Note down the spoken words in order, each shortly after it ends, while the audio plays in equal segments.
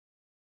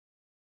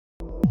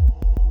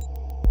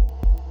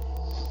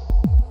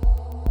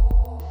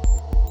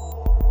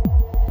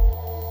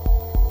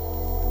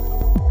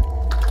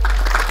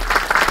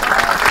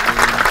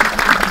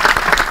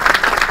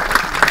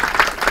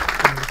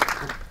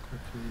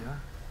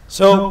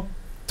So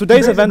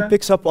today's event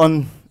picks up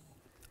on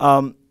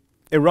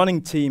a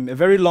running team, a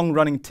very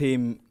long-running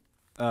team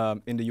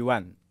in the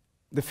UN,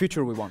 the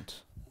future we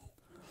want.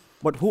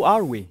 But who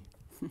are we?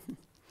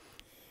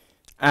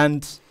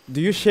 And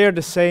do you share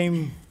the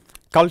same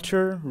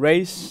culture,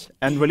 race,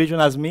 and religion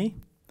as me?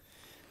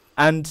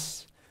 And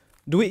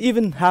do we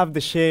even have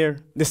the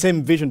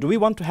same vision? Do we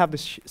want to have the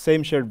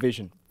same shared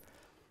vision?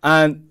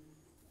 And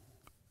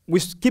we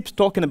keep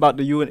talking about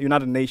the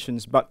United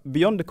Nations, but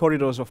beyond the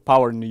corridors of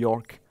power in New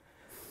York,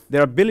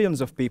 there are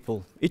billions of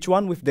people, each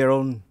one with their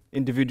own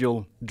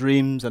individual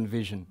dreams and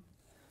vision.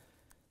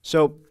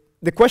 So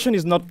the question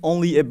is not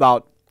only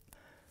about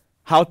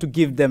how to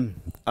give them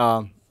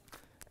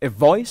a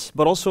voice,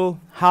 but also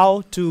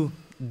how to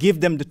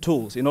give them the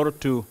tools in order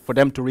for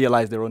them to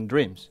realize their own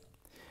dreams.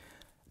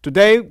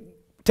 Today,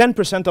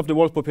 10% of the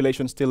world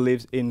population still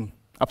lives in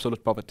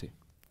absolute poverty.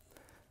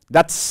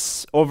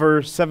 That's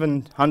over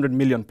 700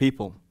 million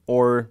people,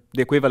 or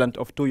the equivalent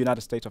of 2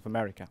 United States of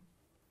America.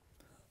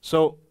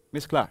 So,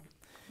 Ms. Clark,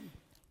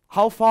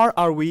 how far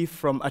are we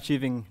from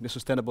achieving the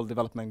Sustainable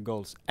Development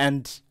Goals?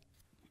 And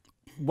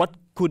what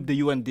could the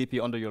UNDP,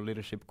 under your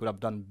leadership, could have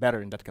done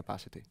better in that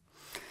capacity?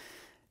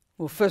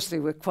 Well, firstly,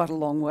 we're quite a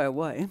long way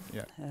away,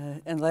 Yeah.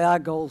 And they are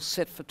goals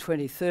set for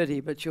 2030,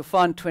 but you'll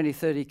find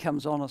 2030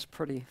 comes on us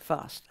pretty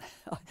fast.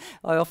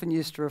 I often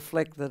used to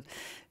reflect that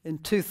in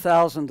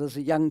 2000, as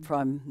a young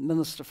Prime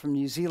Minister from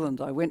New Zealand,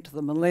 I went to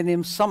the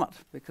Millennium Summit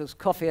because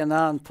Kofi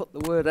Annan put the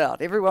word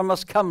out, everyone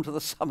must come to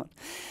the summit.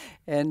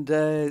 And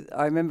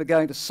I remember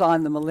going to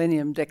sign the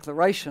Millennium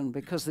Declaration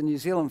because the New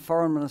Zealand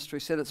Foreign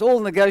Ministry said, it's all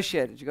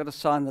negotiated, you've got to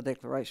sign the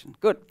declaration.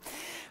 Good.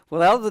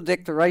 Well, out of the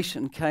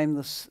declaration came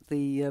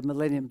the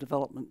Millennium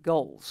Development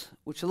Goals,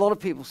 which a lot of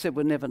people said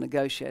were never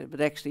negotiated, but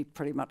actually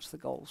pretty much the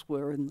goals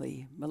were in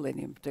the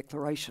Millennium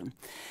Declaration.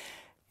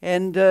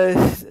 And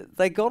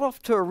they got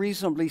off to a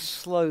reasonably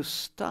slow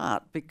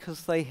start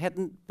because they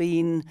hadn't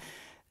been,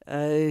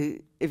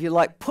 if you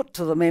like, put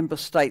to the member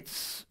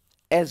states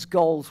as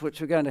goals which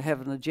were going to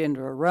have an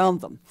agenda around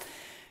them.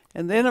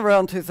 And then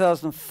around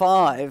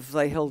 2005,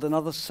 they held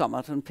another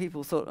summit, and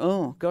people thought,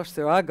 oh, gosh,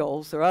 there are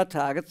goals, there are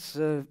targets,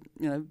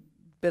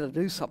 better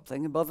do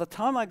something. And by the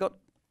time I got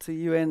to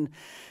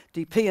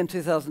UNDP in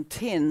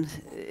 2010,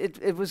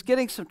 it was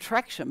getting some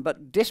traction,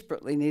 but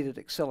desperately needed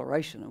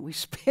acceleration. And we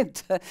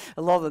spent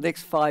a lot of the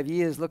next 5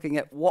 years looking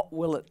at what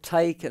will it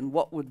take and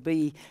what would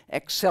be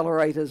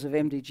accelerators of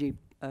MDG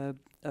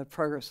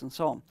progress and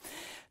so on.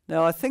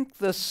 Now, I think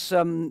this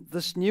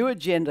new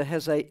agenda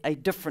has a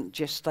different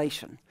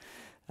gestation.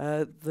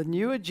 The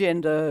new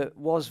agenda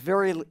was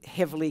very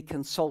heavily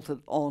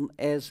consulted on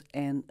as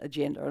an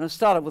agenda, and it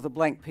started with a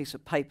blank piece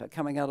of paper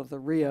coming out of the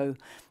Rio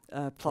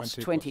Plus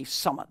 20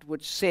 summit,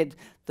 which said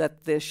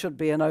that there should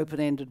be an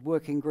open-ended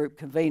working group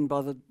convened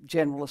by the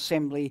General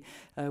Assembly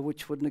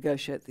which would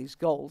negotiate these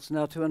goals.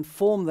 Now, to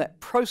inform that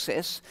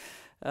process,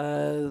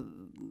 the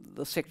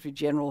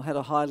Secretary-General had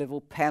a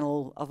high-level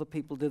panel, other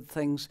people did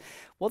things.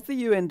 What the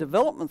UN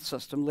Development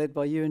System, led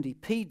by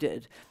UNDP,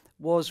 did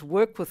was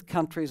work with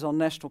countries on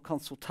national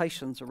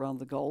consultations around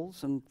the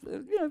goals, and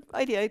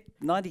 88,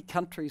 90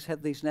 countries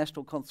had these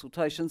national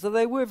consultations, and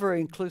they were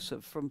very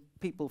inclusive from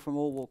people from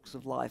all walks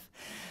of life.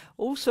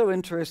 Also,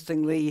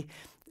 interestingly,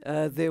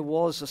 there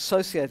was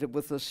associated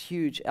with this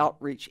huge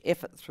outreach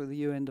effort through the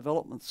UN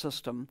Development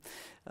System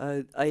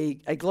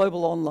a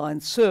global online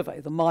survey,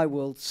 the My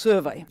World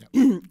Survey.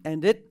 Yep.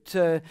 And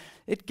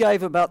it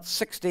gave about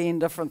 16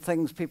 different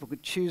things people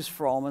could choose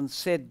from and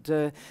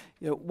said,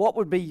 what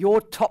would be your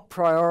top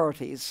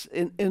priorities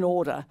in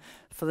order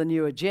for the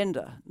new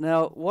agenda?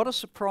 Now, what a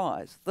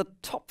surprise. The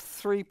top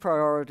 3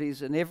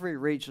 priorities in every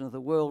region of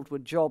the world were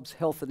jobs,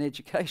 health, and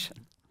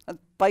education.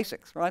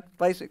 Basics, right?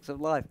 Basics of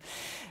life.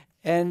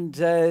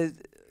 And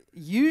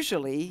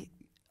usually,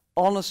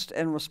 honest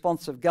and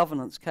responsive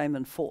governance came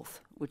in 4th,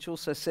 which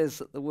also says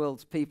that the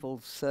world's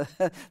peoples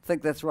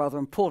think that's rather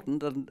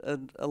important,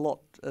 and a lot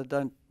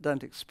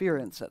don't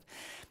experience it.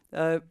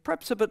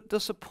 Perhaps a bit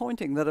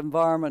disappointing that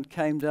environment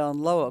came down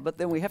lower, but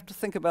then we have to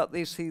think about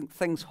these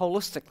things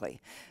holistically.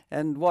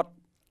 And what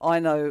I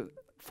know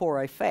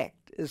for a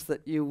fact is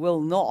that you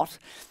will not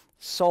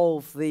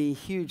solve the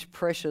huge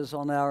pressures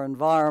on our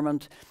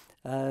environment,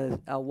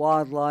 our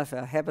wildlife,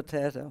 our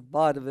habitat, our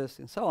biodiversity,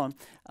 and so on,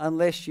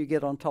 unless you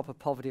get on top of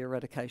poverty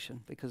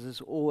eradication, because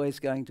there's always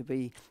going to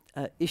be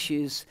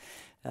issues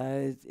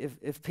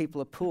if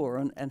people are poor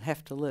and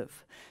have to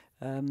live.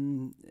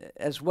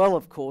 As well,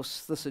 of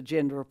course, this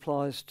agenda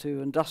applies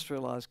to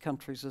industrialised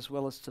countries as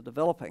well as to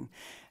developing.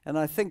 And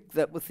I think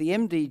that with the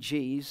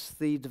MDGs,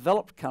 the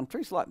developed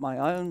countries, like my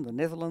own, the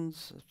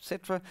Netherlands,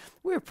 etc.,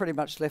 we were pretty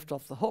much left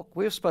off the hook.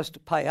 We were supposed to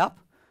pay up,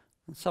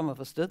 and some of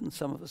us did and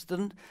some of us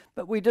didn't,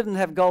 but we didn't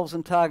have goals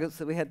and targets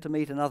that we had to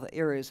meet in other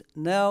areas.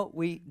 Now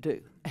we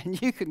do.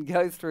 And you can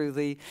go through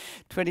the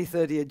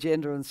 2030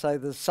 agenda and say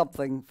there's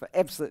something for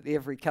absolutely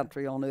every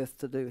country on earth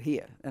to do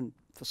here, and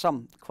for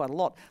some, quite a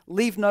lot.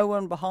 Leave no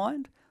one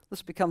behind.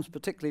 This becomes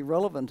particularly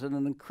relevant in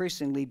an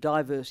increasingly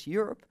diverse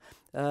Europe,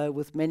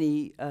 with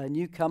many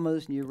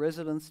newcomers, new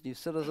residents, new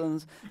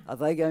citizens. Are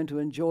they going to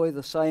enjoy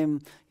the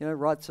same,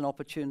 rights and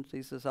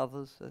opportunities as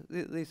others?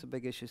 These are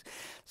big issues.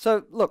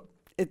 So look,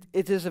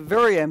 it is a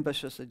very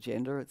ambitious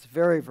agenda. It's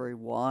very, very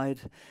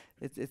wide.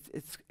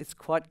 It's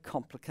quite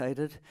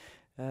complicated,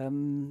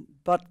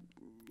 but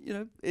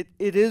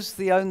it is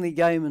the only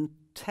game in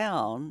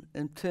town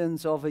in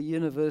terms of a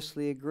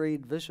universally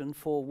agreed vision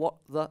for what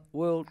the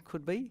world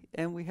could be,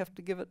 and we have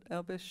to give it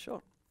our best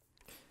shot.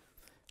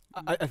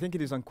 I think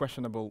it is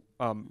unquestionable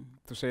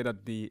to say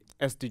that the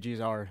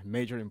SDGs are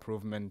major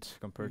improvement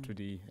compared to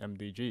the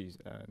MDGs.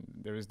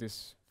 There is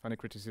this funny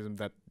criticism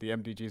that the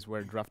MDGs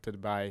were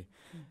drafted by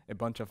a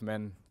bunch of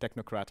men,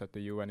 technocrats at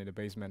the UN in the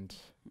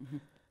basement.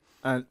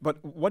 But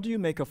what do you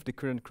make of the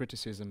current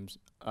criticisms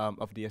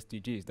of the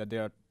SDGs, that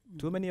there are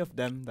too many of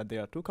them, that they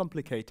are too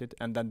complicated,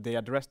 and that they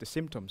address the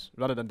symptoms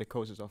rather than the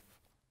causes of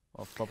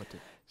poverty?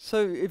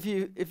 So if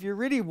you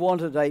really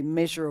wanted a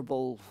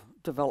measurable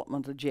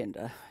development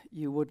agenda,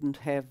 you wouldn't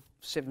have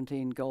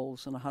 17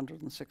 goals and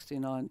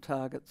 169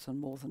 targets and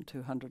more than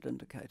 200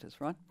 indicators,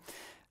 right?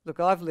 Look,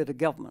 I've led a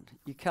government.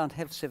 You can't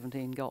have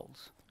 17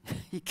 goals.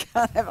 You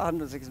can't have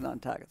 169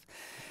 targets.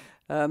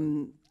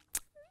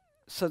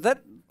 So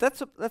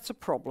that's a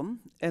problem,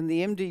 and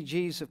the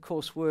MDGs, of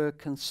course, were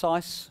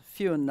concise,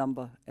 few in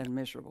number, and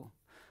measurable.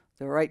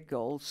 There are 8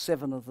 goals,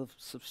 7 of the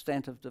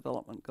substantive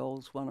development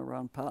goals, 1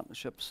 around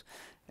partnerships,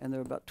 and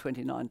there are about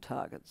 29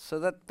 targets. So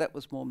that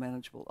was more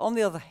manageable. On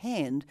the other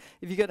hand,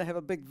 if you're going to have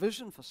a big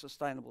vision for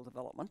sustainable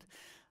development,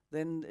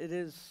 then it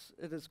is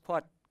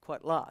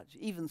quite large.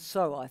 Even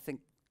so, I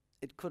think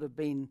it could have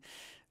been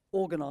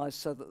organised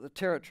so that the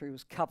territory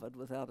was covered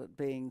without it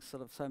being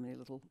sort of so many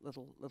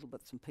little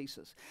bits and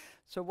pieces.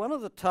 So one of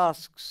the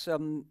tasks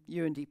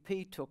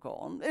UNDP took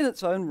on, in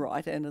its own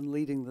right and in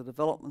leading the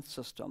development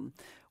system,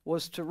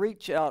 was to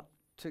reach out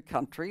to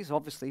countries,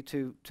 obviously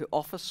to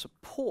offer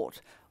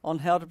support on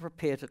how to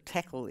prepare to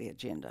tackle the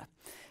agenda.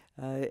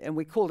 And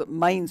we called it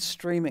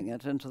mainstreaming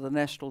it into the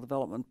national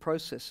development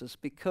processes,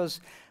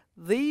 because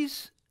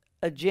these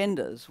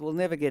agendas will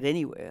never get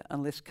anywhere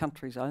unless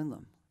countries own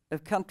them.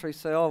 If countries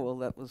say, oh, well,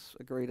 that was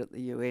agreed at the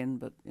UN,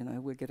 but,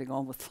 we're getting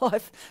on with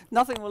life,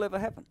 nothing will ever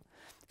happen.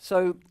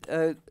 So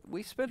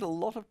we spent a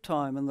lot of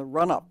time in the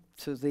run-up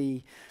to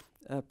the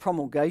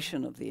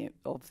promulgation of the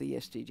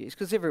SDGs,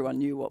 because everyone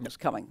knew what was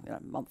coming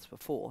months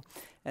before.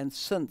 And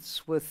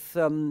since, with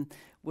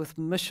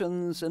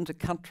missions into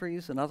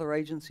countries, and other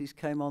agencies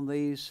came on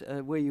these,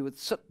 where you would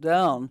sit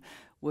down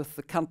with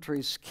the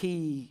country's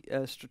key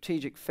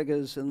strategic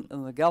figures in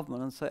the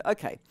government and say,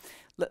 okay,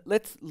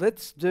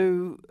 let's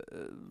do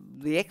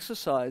the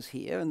exercise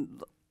here,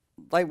 and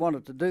they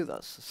wanted to do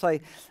this.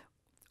 Say,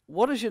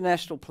 what does your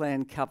national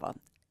plan cover?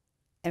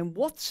 And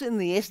what's in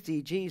the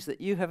SDGs that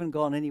you haven't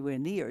gone anywhere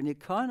near? And you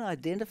kind of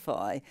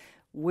identify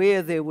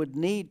where there would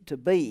need to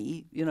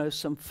be,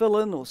 some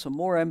fill-in or some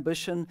more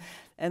ambition,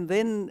 and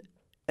then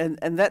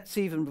And that's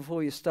even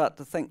before you start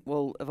to think,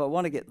 well, if I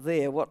want to get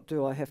there, what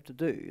do I have to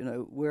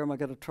do? Where am I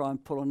going to try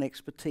and pull on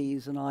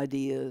expertise and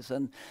ideas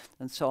and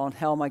so on?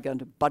 How am I going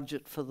to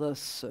budget for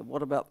this?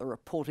 What about the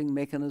reporting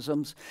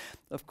mechanisms?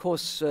 Of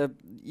course,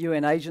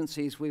 UN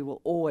agencies, we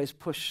will always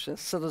push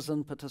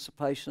citizen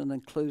participation and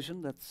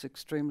inclusion. That's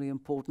extremely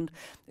important.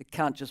 It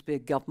can't just be a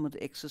government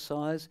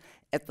exercise.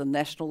 At the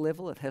national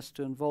level, it has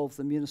to involve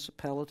the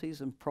municipalities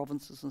and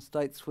provinces and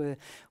states where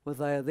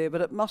they are there,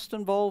 but it must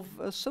involve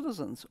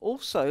citizens.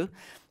 Also,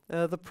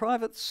 the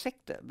private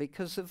sector,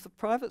 because if the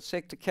private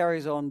sector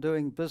carries on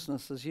doing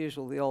business as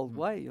usual the old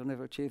way, you'll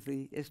never achieve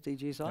the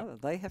SDGs either.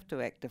 They have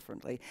to act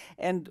differently.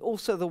 And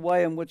also the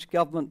way in which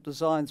government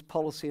designs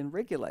policy and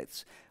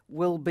regulates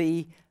will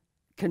be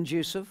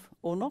conducive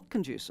or not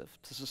conducive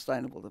to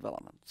sustainable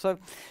development. So,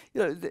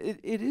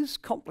 it is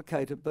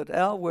complicated, but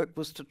our work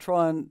was to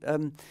try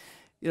and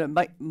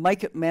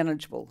make it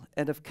manageable.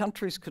 And if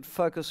countries could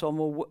focus on,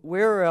 well,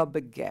 where are our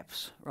big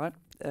gaps, right?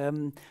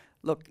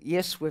 Look,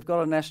 yes, we've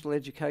got a national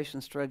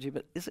education strategy,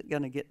 but is it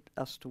going to get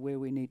us to where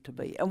we need to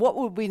be? And what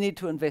would we need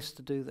to invest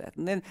to do that?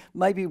 And then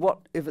maybe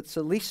if it's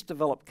a least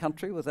developed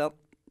country without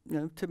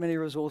too many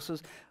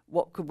resources,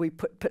 what could we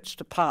pitch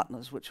to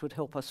partners which would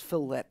help us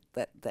fill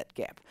that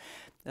gap?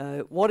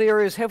 What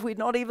areas have we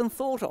not even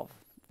thought of?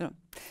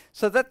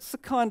 So that's the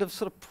kind of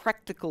sort of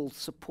practical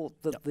support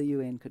that the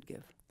UN could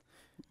give.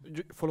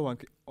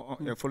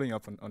 Following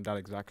up on that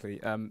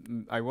exactly,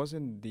 I was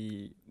in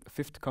the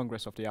 5th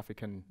Congress of the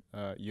African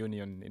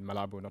Union in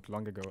Malabo not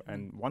long ago,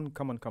 and one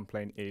common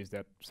complaint is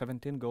that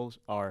 17 goals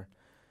are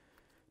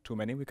too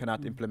many. We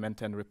cannot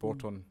implement and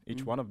report on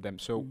each one of them.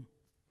 So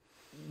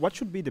what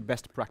should be the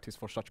best practice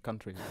for such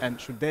countries? And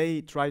should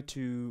they try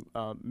to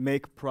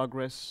make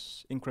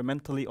progress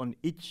incrementally on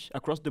each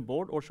across the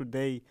board, or should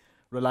they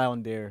rely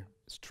on their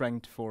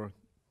strength for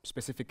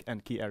specific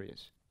and key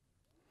areas?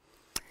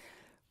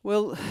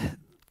 Well,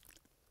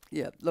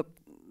 yeah, look,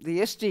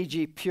 the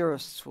SDG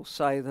purists will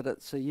say that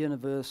it's a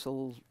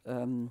universal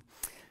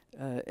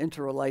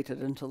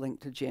interrelated,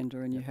 interlinked to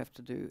gender, and you have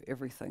to do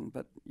everything,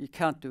 but you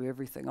can't do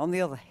everything. On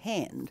the other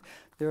hand,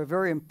 there are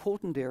very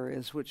important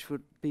areas which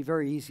would be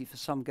very easy for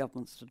some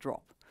governments to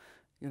drop.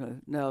 You know,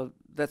 now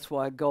that's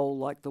why a goal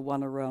like the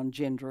one around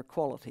gender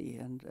equality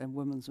and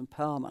women's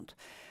empowerment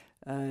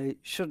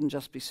shouldn't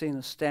just be seen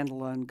as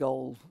standalone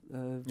goal,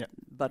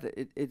 but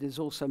it is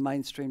also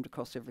mainstreamed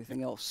across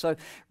everything else. So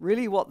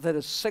really what that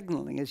is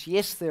signalling is,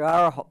 yes, there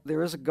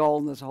is a goal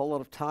and there's a whole lot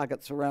of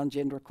targets around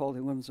gender equality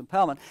and women's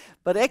empowerment,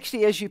 but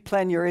actually as you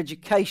plan your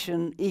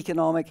education,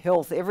 economic,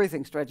 health,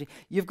 everything strategy,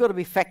 you've got to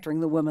be factoring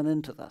the women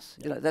into this.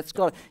 You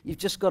know, you've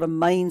just got to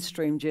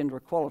mainstream gender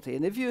equality.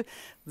 And if you're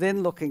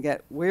then looking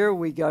at where are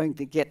we going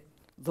to get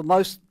the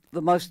most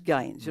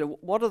gains, you know,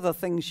 what are the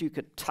things you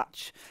could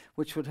touch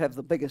which would have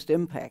the biggest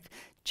impact?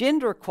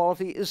 Gender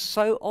equality is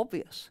so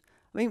obvious.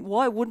 I mean,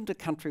 why wouldn't a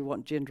country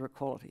want gender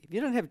equality? If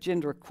you don't have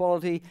gender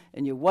equality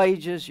in your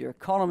wages, your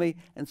economy,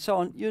 and so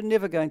on, you're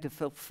never going to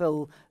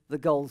fulfill the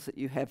goals that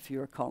you have for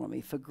your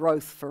economy, for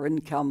growth, for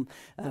income,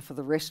 for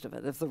the rest of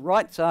it. If the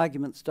rights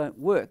arguments don't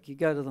work, you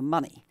go to the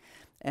money.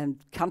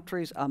 And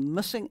countries are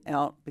missing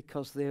out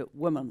because their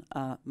women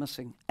are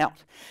missing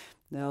out.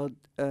 Now,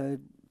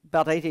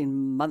 about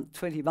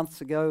 20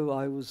 months ago,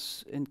 I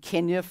was in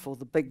Kenya for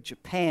the big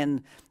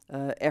Japan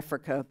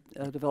Africa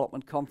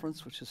Development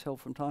Conference, which is held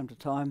from time to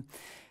time.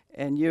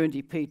 And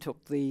UNDP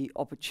took the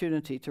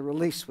opportunity to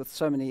release, with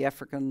so many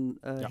African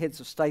heads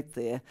of state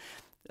there,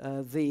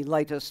 the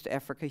latest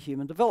Africa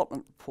Human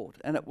Development Report.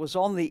 And it was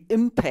on the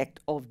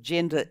impact of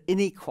gender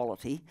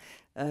inequality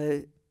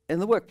in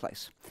the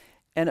workplace.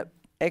 And it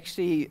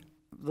actually,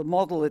 the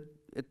model it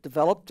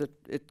developed,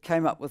 it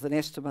came up with an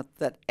estimate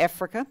that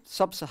Africa,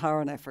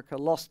 sub-Saharan Africa,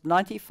 lost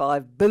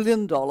 $95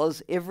 billion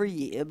every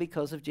year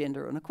because of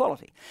gender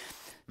inequality.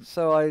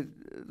 So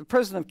the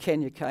president of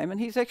Kenya came, and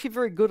he's actually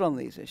very good on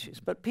these issues,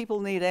 but people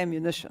need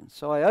ammunition.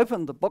 So I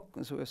opened the book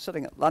as we were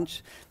sitting at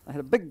lunch. I had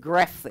a big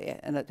graph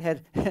there, and it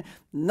had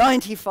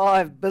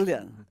 95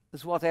 billion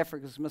is what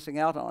Africa's missing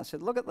out on. I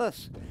said, look at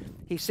this.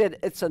 He said,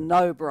 it's a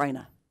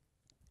no-brainer.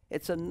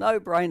 It's a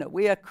no-brainer.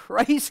 We are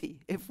crazy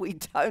if we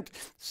don't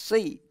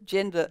see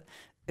gender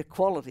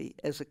equality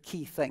as a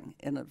key thing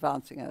in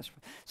advancing our.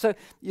 So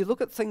you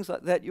look at things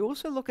like that. You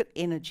also look at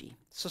energy.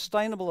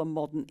 Sustainable and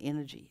modern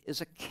energy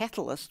is a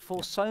catalyst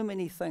for so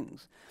many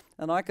things.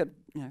 And I could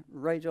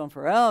rage on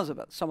for hours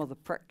about some of the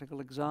practical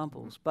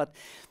examples. But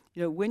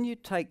when you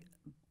take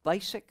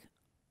basic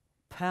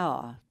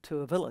power to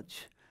a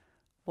village,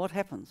 what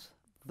happens?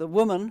 The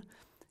woman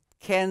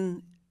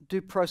can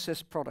do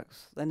processed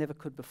products they never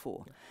could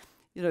before.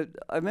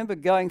 I remember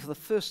going for the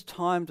first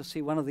time to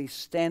see one of these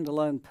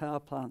standalone power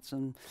plants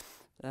in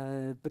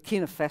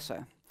Burkina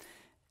Faso,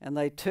 and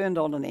they turned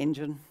on an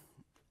engine,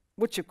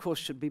 which of course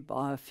should be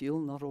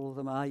biofuel. Not all of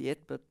them are yet,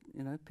 but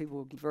people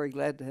were very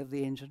glad to have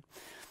the engine.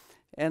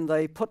 And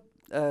they put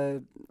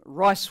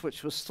rice,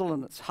 which was still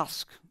in its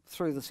husk,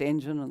 through this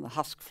engine, and the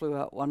husk flew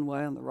out one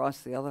way and the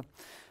rice the other.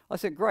 I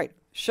said, great,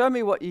 show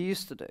me what you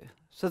used to do.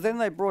 So then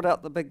they brought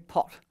out the big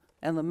pot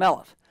and the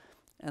mallet,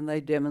 and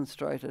they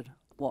demonstrated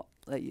what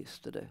they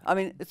used to do. I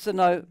mean, it's a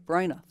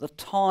no-brainer, the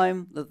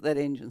time that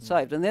engine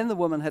saved. And then the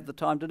women had the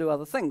time to do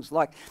other things,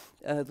 like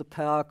the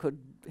power could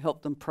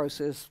help them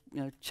process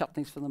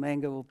chutneys for the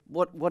mango,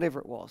 or whatever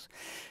it was.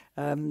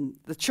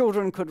 The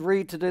children could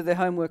read to do their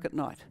homework at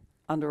night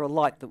under a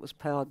light that was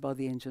powered by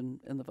the engine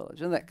in the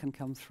village, and that can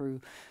come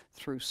through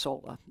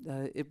solar.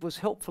 It was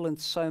helpful in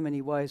so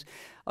many ways.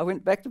 I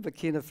went back to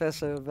Burkina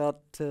Faso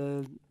about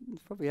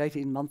probably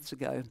 18 months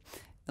ago,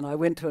 and I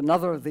went to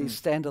another of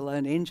these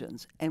standalone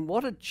engines, and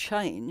what had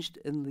changed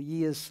in the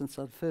years since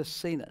I'd first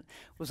seen it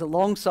was,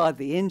 alongside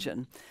the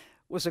engine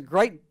was a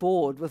great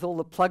board with all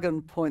the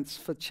plug-in points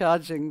for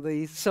charging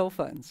the cell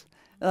phones.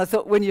 And I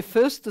thought, when you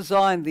first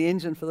designed the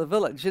engine for the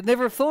village, you'd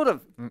never have thought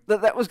of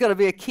that was going to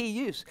be a key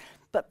use.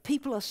 But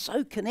people are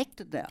so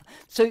connected now.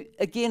 So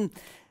again,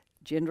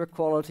 gender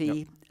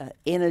equality,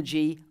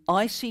 energy,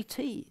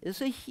 ICT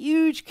is a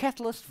huge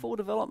catalyst for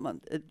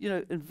development.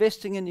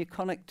 Investing in your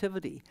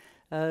connectivity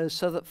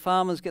so that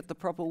farmers get the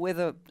proper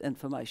weather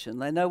information.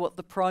 They know what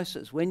the price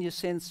is when you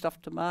send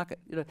stuff to market.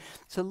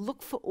 So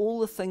look for all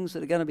the things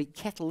that are going to be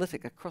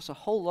catalytic across a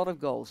whole lot of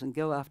goals and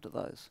go after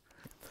those.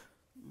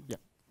 Yeah,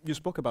 you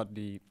spoke about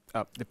the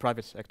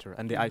private sector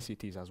and the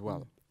ICTs as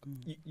well.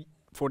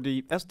 For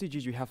the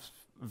SDGs, you have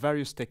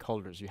various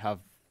stakeholders. You have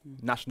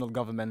national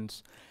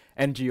governments,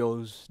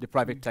 NGOs, the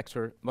private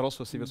sector, but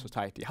also civil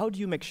society. How do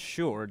you make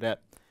sure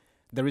that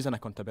there is an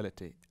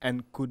accountability?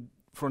 And could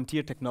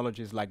frontier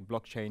technologies like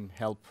blockchain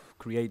help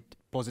create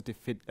positive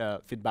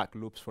feedback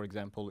loops, for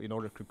example, in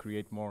order to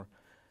create more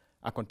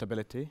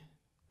accountability?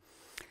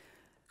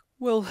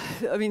 Well,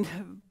 I mean,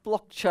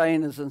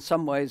 blockchain is in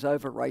some ways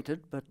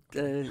overrated, but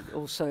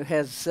also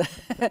has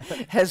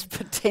has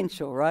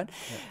potential, right?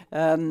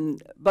 Yeah.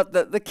 But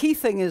the key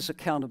thing is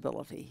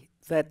accountability.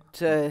 That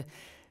the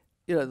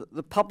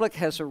public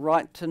has a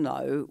right to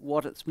know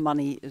what its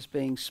money is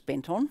being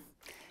spent on,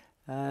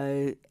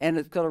 and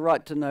it's got a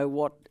right to know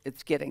what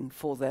it's getting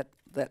for that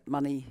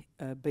money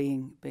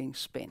being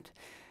spent.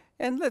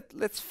 And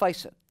let's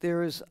face it,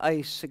 there is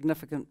a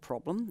significant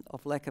problem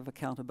of lack of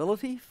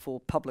accountability for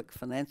public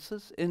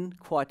finances in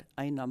quite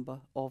a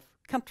number of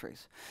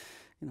countries.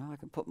 You know, I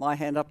can put my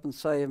hand up and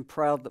say I'm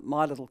proud that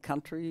my little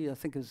country, I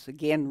think, is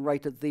again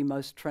rated the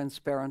most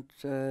transparent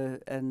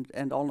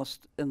and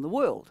honest in the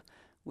world.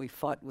 We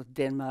fight with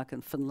Denmark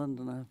and Finland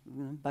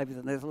and maybe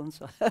the Netherlands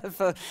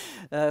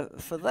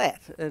for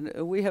that.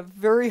 And we have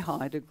very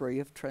high degree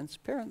of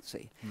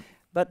transparency.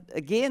 But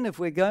again, if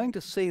we're going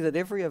to see that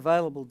every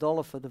available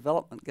dollar for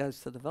development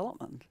goes to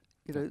development,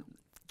 you know,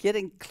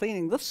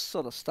 cleaning this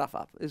sort of stuff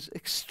up is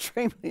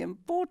extremely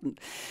important.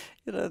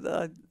 You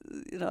know,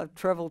 I've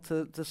travelled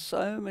to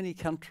so many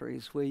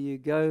countries where you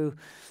go,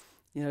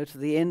 you know, to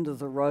the end of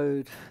the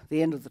road,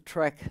 the end of the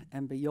track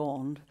and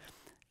beyond,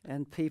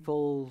 and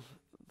people,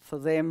 for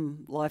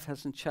them, life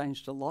hasn't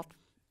changed a lot,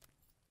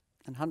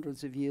 in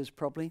hundreds of years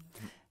probably,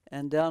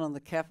 and down in the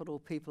capital,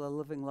 people are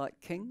living like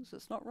kings.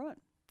 It's not right.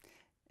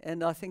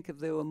 And I think if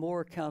there were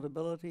more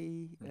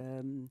accountability,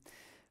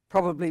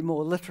 probably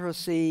more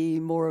literacy,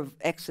 more of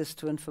access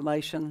to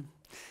information,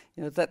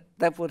 you know,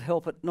 that would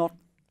help it not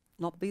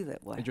be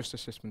that way. And just a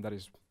system that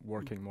is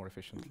working more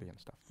efficiently and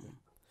stuff. Yeah.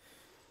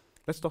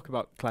 Let's talk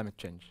about climate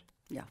change.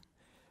 Yeah.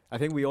 I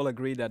think we all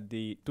agree that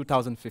the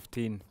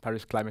 2015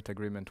 Paris Climate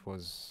Agreement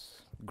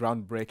was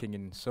groundbreaking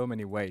in so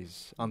many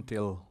ways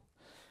until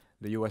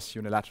the US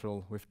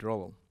unilateral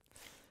withdrawal.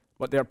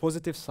 But there are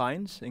positive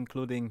signs,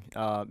 including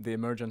the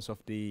emergence of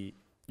the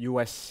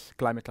US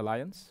Climate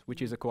Alliance,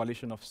 which is a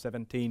coalition of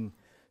 17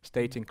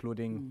 states,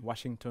 including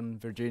Washington,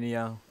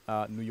 Virginia,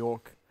 New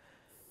York.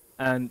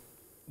 And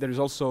there is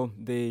also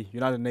the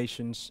United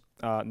Nations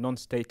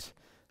non-state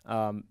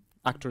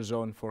actor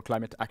zone for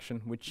climate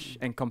action, which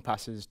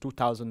encompasses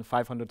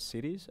 2,500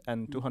 cities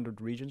and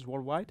 200 regions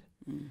worldwide.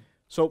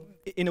 So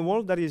in a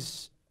world that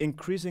is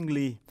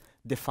increasingly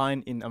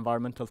defined in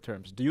environmental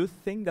terms, do you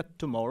think that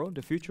tomorrow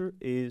the future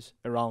is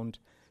around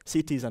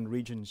cities and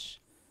regions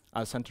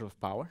as center of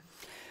power?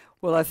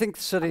 Well, I think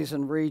cities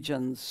and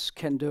regions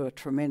can do a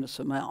tremendous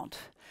amount,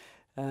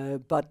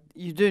 but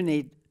you do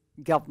need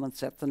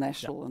governments at the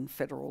national and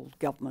federal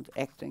government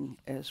acting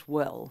as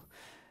well.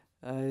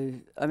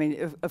 I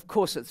mean, of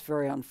course, it's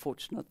very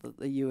unfortunate that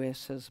the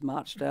US has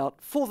marched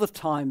out for the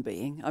time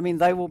being. I mean,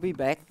 they will be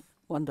back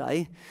one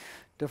day,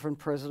 different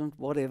president,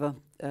 whatever,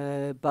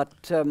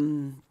 but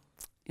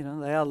you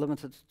know, they are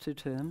limited to 2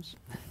 terms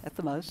at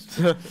the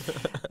most.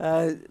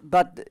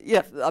 But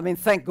yeah, I mean,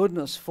 thank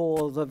goodness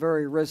for the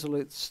very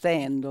resolute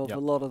stand of a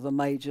lot of the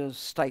major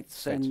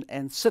states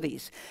and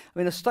cities. I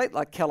mean, a state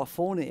like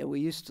California,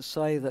 we used to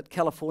say that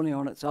California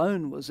on its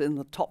own was in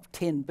the top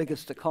 10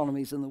 biggest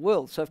economies in the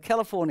world. So if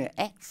California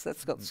acts,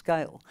 that's got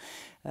scale,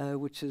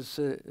 which is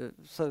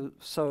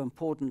so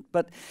important.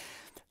 But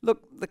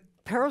look, the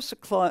Paris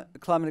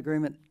Climate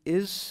Agreement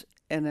is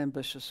an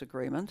ambitious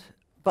agreement,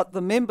 but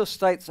the member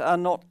states are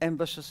not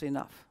ambitious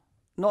enough.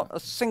 Not a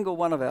single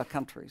one of our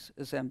countries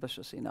is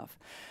ambitious enough.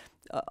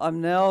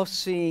 I'm now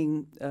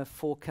seeing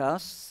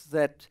forecasts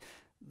that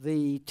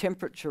the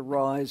temperature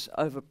rise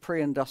over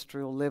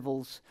pre-industrial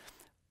levels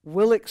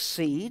will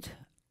exceed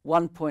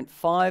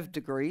 1.5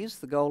 degrees,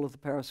 the goal of the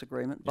Paris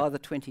Agreement, by the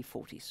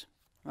 2040s,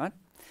 right?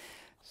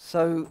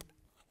 So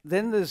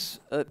then there's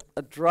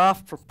a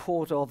draft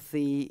report of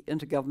the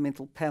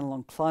Intergovernmental Panel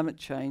on Climate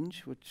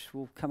Change, which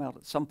will come out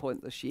at some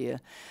point this year.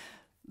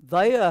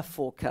 They are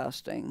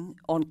forecasting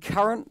on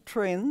current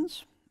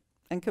trends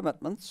and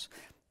commitments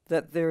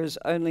that there is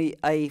only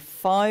a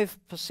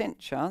 5%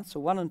 chance, a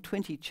 1 in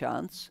 20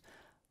 chance,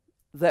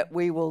 that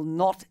we will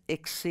not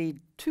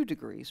exceed 2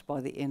 degrees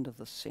by the end of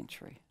this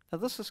century. Now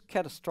this is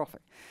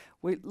catastrophic.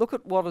 We look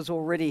at what is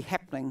already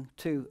happening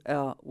to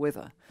our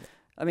weather.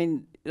 I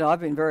mean, you know,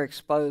 I've been very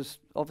exposed,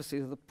 obviously,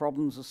 to the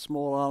problems of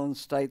small island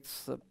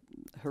states, the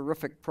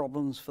horrific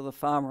problems for the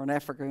farmer in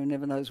Africa who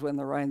never knows when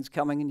the rain's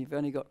coming, and you've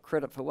only got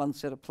credit for one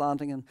set of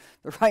planting, and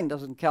the rain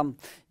doesn't come,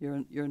 you're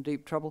in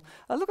deep trouble.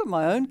 I look at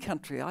my own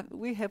country.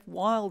 We have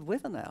wild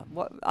weather now,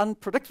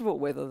 unpredictable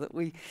weather that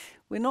we're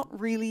not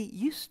really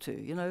used to.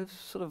 You know,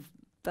 sort of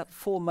about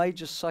 4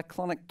 major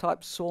cyclonic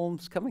type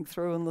storms coming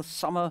through in the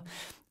summer,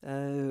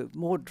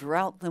 more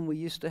drought than we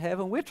used to have,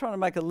 and we're trying to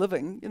make a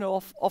living, you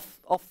know,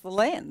 off the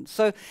land.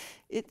 So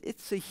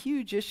it's a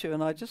huge issue,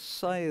 and I just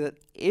say that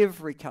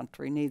every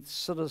country needs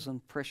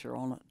citizen pressure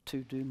on it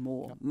to do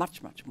more,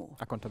 much more.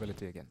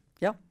 Accountability again.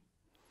 Yeah.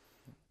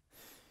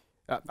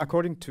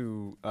 According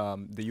to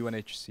the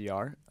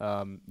UNHCR,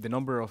 the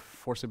number of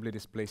forcibly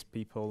displaced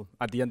people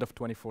at the end of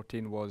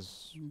 2014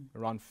 was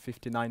around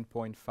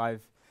 59.5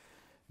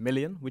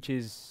 million, which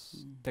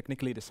is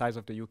technically the size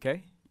of the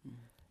UK.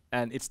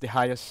 And it's the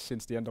highest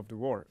since the end of the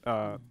war.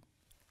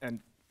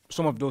 And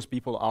some of those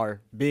people are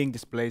being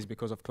displaced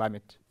because of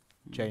climate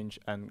change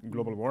and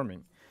global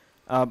warming.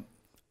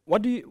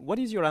 What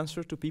is your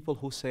answer to people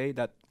who say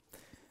that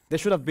there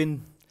should have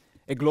been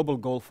a global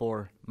goal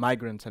for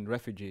migrants and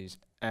refugees,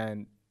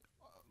 and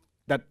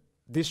that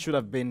this should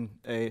have been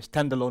a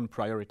standalone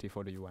priority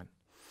for the UN?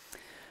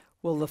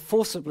 Well, the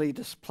forcibly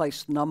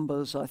displaced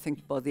numbers, I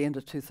think by the end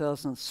of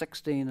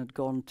 2016 had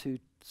gone to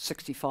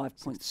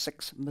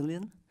 65.6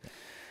 million.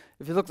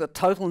 If you look at the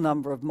total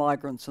number of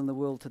migrants in the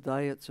world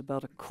today, it's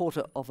about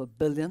 250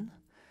 million.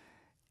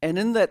 And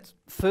in that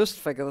first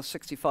figure, the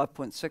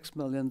 65.6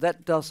 million,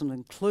 that doesn't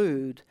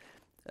include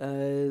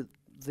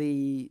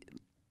the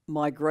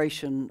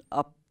migration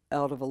up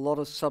out of a lot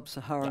of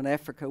sub-Saharan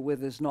Africa where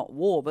there's not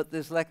war, but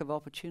there's lack of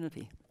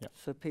opportunity.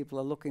 So people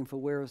are looking for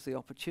where is the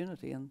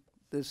opportunity, and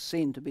there's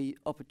seen to be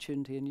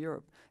opportunity in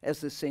Europe,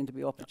 as there's seen to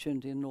be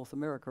opportunity in North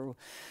America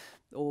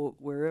or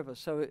wherever.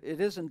 So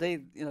it is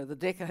indeed, you know, the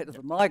decade of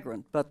the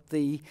migrant, but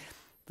the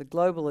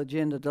global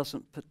agenda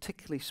doesn't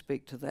particularly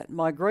speak to that.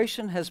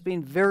 Migration has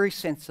been very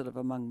sensitive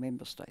among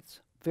member states,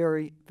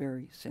 very,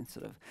 very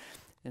sensitive.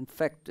 In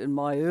fact, in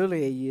my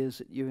earlier years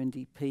at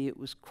UNDP, it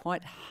was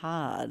quite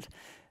hard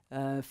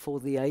for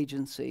the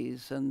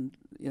agencies, and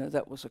you know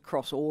that was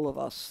across all of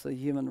us, the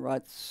Human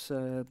Rights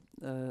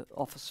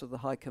Office of the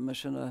High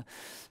Commissioner,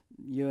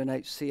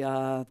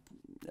 UNHCR,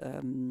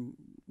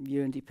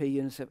 UNDP,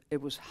 UNICEF.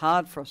 It was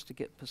hard for us to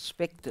get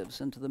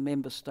perspectives into the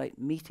member state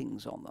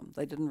meetings on them.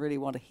 They didn't really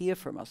want to hear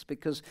from us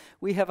because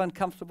we have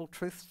uncomfortable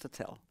truths to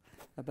tell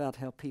about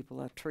how people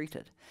are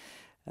treated.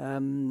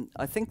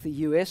 I think the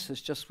US has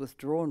just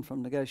withdrawn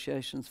from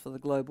negotiations for the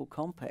Global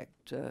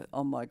Compact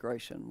on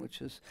migration,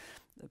 which is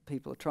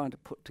people are trying to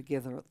put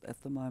together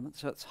at the moment.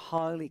 So it's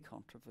highly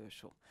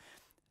controversial.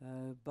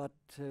 But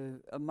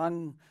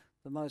among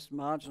the most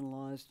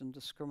marginalised and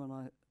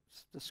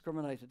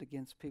discriminated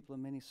against people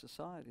in many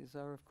societies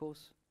are, of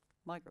course,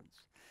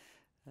 migrants.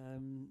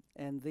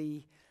 And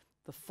the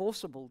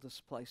forcible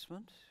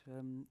displacement,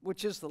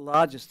 which is the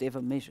largest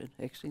ever measured,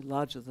 actually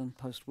larger than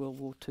post-World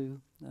War II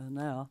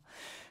now,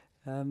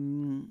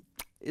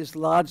 is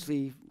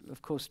largely,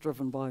 of course,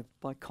 driven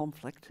by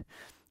conflict.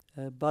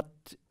 But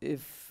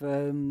if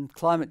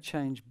climate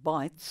change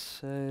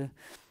bites,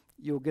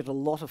 you'll get a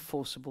lot of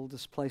forcible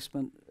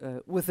displacement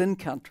within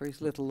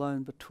countries, let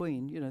alone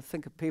between. You know,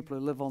 think of people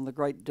who live on the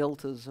great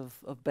deltas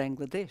of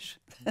Bangladesh.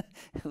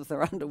 If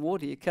they're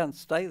underwater, you can't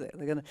stay there.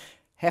 They're going to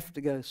have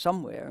to go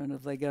somewhere, and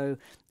if they go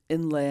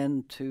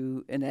inland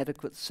to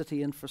inadequate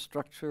city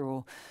infrastructure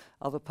or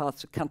other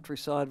parts of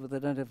countryside where they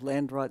don't have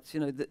land rights,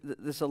 you know,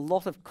 there's a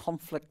lot of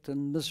conflict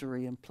and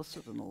misery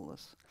implicit in all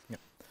this. Yeah.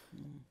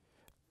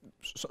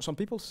 So some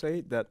people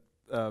say that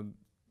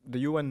the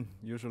UN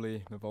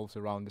usually revolves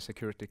around the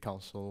Security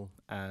Council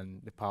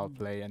and the power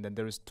play, and then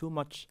there is too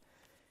much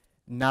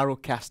narrow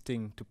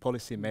casting to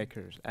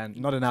policymakers and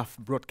not enough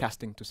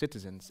broadcasting to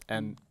citizens.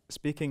 And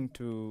speaking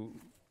to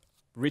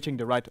reaching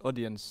the right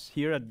audience,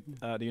 here at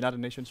the United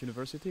Nations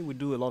University, we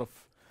do a lot of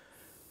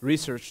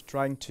research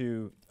trying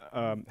to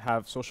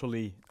have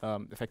socially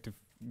effective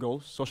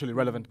goals, socially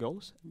relevant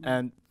goals.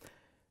 And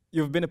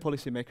you've been a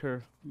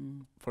policymaker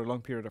for a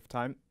long period of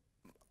time.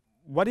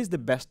 What is the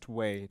best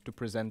way to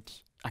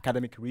present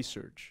academic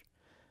research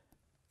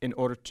in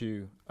order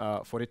to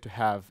for it to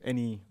have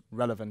any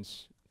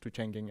relevance to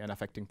changing and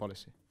affecting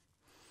policy?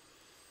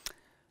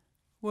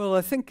 Well,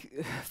 I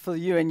think for the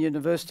UN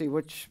University,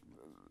 which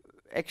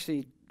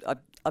actually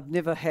I've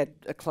never had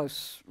a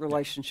close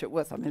relationship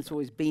with. I mean, it's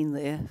always been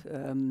there,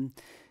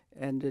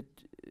 and it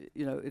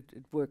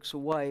works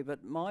away.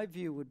 But my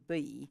view would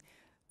be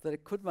that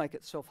it could make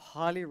itself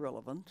highly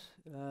relevant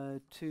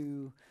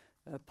to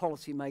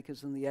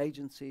policymakers and the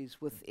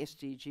agencies with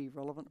SDG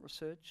relevant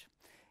research,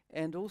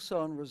 and also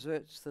on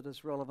research that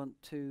is relevant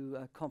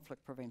to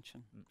conflict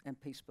prevention and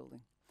peace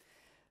building.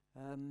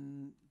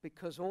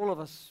 Because all of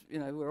us, you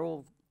know, we're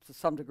all to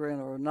some degree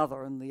or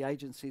another in the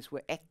agencies,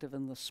 we're active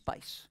in this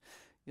space.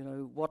 You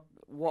know,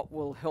 what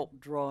will help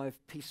drive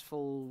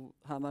peaceful,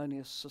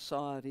 harmonious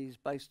societies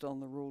based on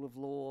the rule of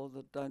law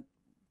that don't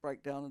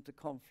break down into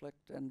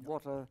conflict, and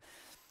what are,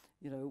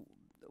 you know,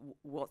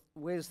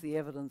 where's the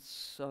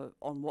evidence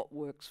on what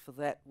works for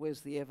that?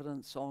 Where's the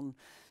evidence on,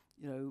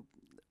 you know,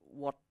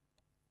 what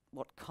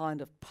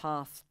kind of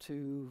path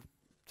to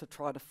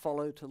try to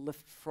follow to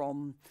lift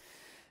from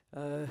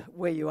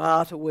where you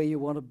are to where you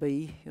want to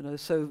be? You know,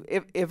 so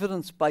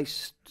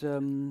evidence-based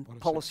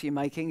policy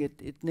making,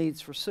 it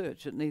needs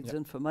research, it needs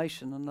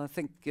information, and I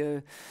think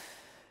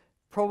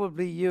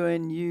probably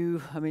UNU,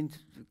 I mean,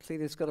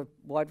 clearly it's got a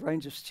wide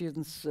range of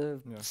students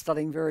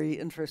studying very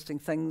interesting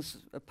things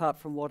apart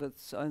from what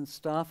its own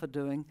staff are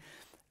doing.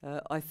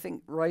 I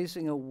think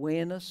raising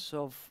awareness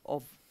of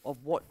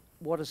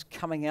what is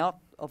coming out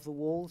of the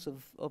walls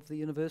of the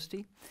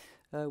university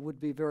would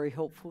be very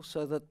helpful,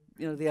 so that,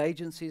 you know, the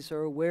agencies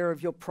are aware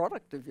of your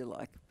product, if you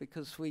like,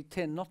 because we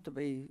tend not to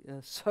be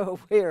so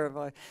aware if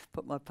I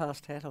put my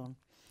past hat on.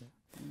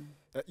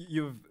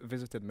 You've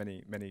visited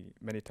many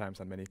times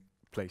and many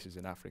places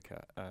in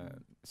Africa,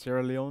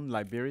 Sierra Leone,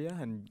 Liberia,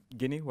 and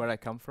Guinea, where I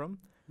come from,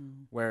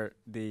 were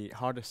the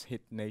hardest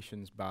hit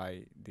nations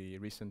by the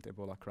recent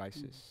Ebola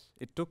crisis.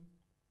 It took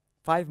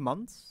 5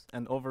 months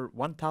and over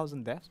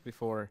 1,000 deaths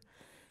before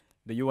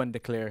the UN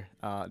declared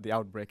the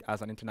outbreak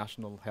as an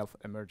international health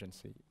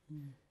emergency.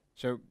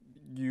 So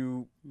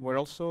you were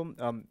also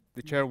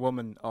the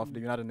chairwoman of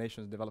the United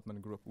Nations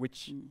Development Group,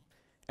 which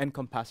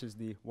encompasses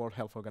the World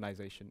Health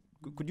Organization.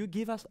 Could you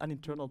give us an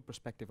internal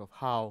perspective of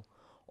how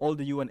all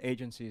the UN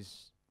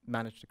agencies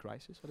managed the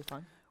crisis at the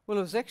time? Well,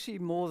 it was actually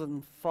more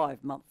than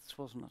 5 months,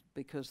 wasn't it?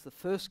 Because the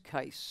first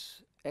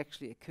case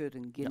actually occurred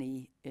in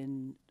Guinea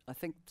in, I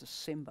think,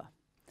 December.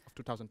 Of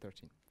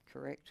 2013.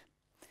 Correct.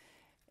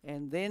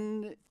 And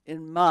then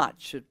in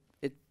March, it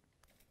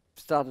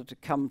started to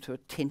come to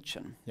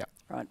attention. Yeah.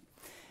 Right.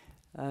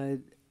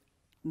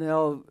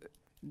 Now,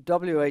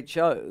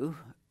 WHO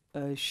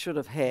should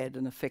have had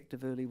an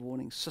effective early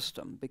warning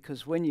system,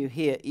 because when you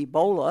hear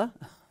Ebola,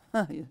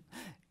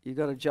 you've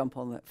got to jump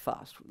on that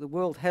fast. The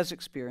world has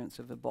experience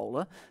of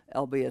Ebola,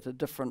 albeit a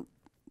different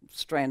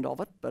strand of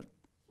it, but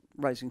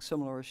raising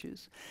similar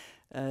issues,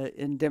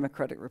 in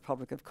Democratic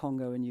Republic of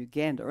Congo and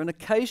Uganda. And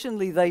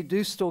occasionally they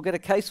do still get a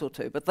case or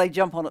two, but they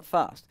jump on it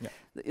fast. Yeah.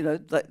 You know,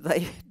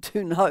 they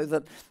do know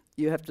that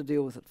you have to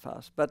deal with it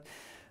fast. But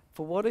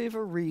for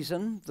whatever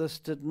reason, this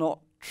did not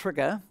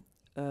trigger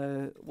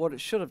what it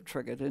should have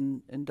triggered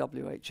in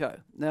WHO.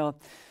 Now,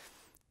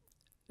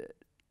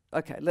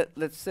 okay,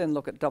 let's then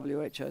look at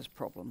WHO's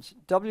problems.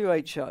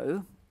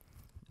 WHO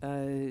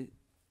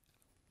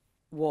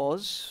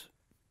was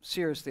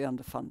seriously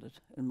underfunded,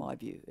 in my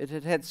view. It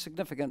had had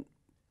significant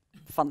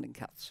funding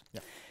cuts.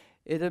 Yeah.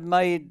 It had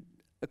made,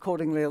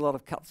 accordingly, a lot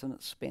of cuts in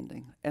its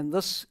spending. And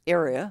this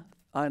area,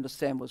 I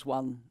understand, was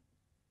one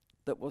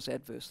that was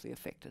adversely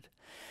affected.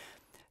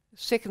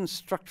 Second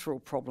structural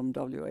problem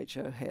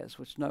WHO has,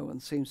 which no one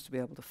seems to be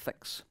able to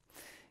fix,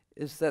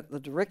 is that the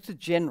Director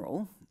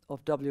General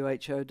of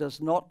WHO does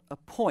not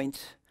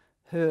appoint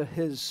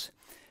his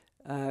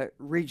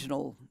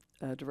regional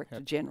Director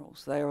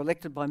Generals. They are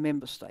elected by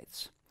member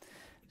states.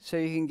 So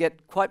you can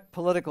get quite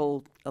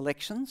political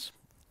elections,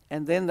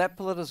 and then that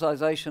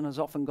politicization has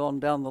often gone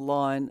down the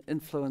line,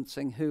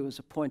 influencing who is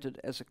appointed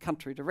as a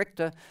country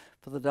director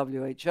for the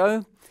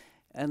WHO,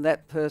 and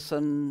that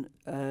person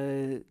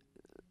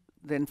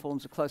then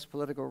forms a close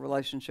political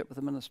relationship with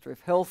the Ministry of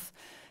Health.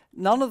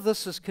 None of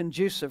this is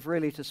conducive,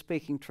 really, to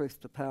speaking truth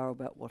to power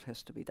about what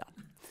has to be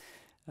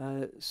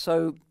done.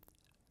 So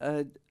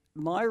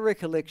my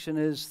recollection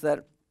is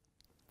that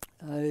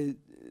the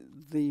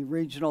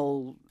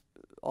regional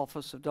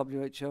office of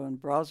WHO in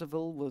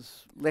Brazzaville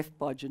was left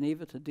by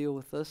Geneva to deal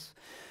with this.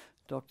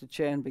 Dr.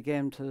 Chan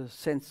began to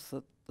sense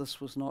that this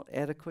was not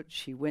adequate.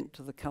 She went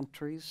to the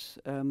countries.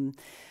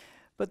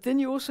 But then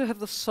you also have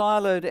the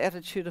siloed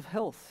attitude of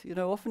health. You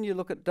know, often you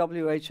look at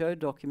WHO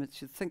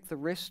documents, you'd think the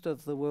rest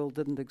of the world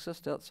didn't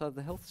exist outside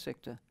the health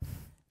sector.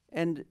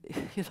 And,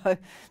 you know,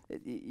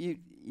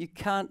 you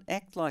can't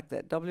act like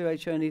that.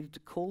 WHO needed to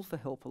call for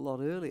help a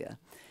lot earlier.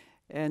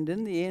 And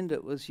in the end,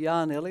 it was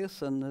Jan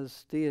Eliasson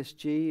as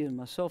DSG and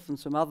myself and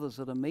some others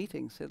at a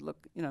meeting said,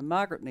 look, you know,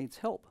 Margaret needs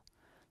help.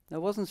 Now,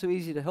 it wasn't so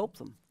easy to help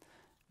them.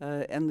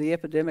 And the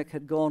epidemic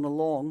had gone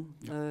along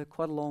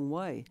quite a long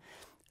way.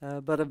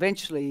 But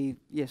eventually,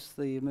 yes,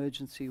 the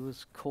emergency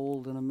was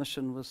called and a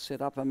mission was set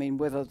up. I mean,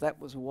 whether that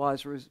was a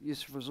wise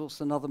use of resource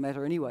is another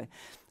matter anyway.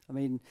 I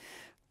mean,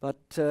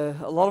 but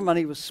a lot of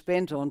money was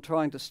spent on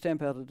trying to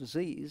stamp out a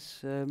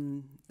disease,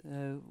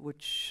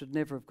 which should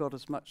never have got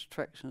as much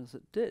traction as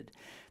it did.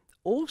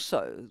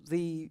 Also,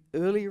 the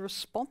early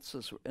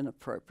responses were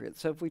inappropriate.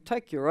 So if we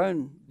take your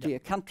own dear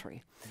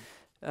country,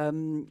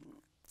 I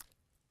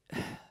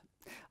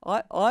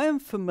am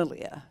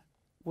familiar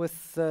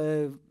with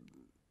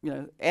you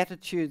know,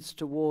 attitudes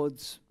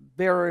towards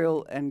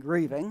burial and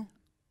grieving,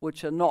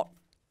 which are not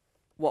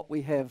what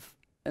we have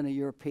in a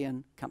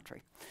European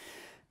country.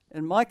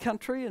 In my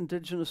country,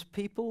 Indigenous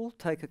people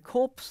take a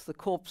corpse. The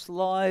corpse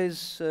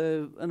lies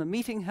in a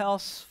meeting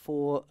house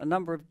for a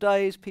number of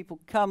days. People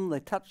come,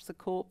 they touch the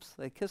corpse,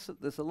 they kiss it.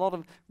 There's a lot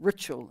of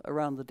ritual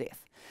around the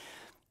death.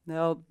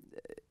 Now,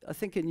 I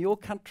think in your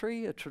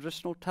country, a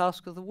traditional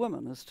task of the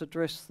women is to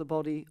dress the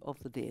body of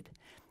the dead.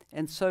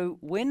 And so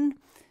when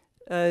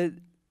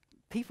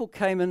people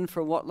came in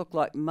from what looked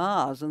like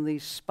Mars in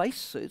these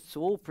spacesuits,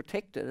 all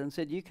protected, and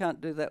said, you can't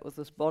do that with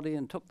this body,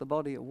 and took the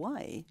body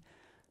away,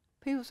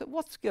 people said,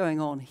 what's going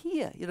on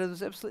here? You know,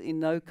 there's absolutely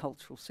no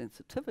cultural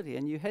sensitivity.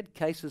 And you had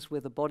cases where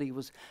the body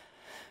was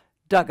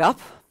dug up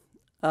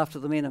after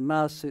the men in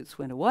Mars suits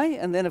went away,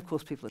 and then, of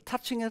course, people are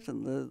touching it,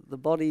 and the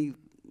body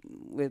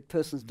where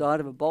persons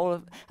died of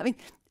Ebola. I mean,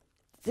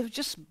 there were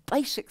just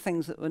basic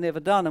things that were never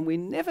done, and we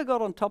never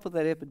got on top of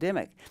that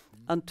epidemic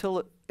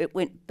until it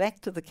went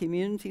back to the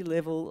community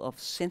level of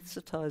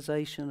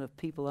sensitization, of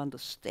people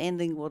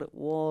understanding what it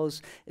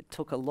was. It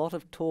took a lot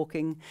of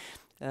talking.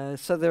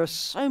 So there are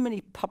so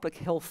many public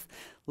health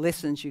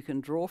lessons you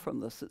can draw from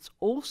this. It's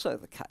also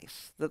the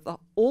case that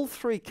all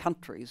three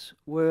countries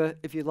were,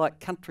 if you like,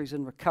 countries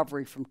in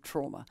recovery from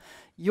trauma.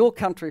 Your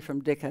country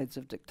from decades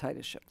of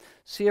dictatorship,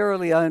 Sierra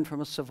Leone from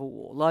a civil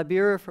war,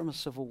 Liberia from a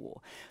civil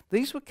war.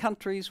 These were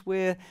countries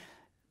where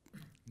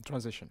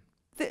transition.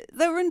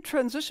 They were in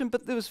transition,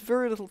 but there was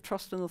very little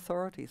trust in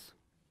authorities.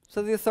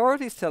 So the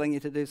authorities telling you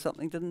to do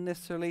something didn't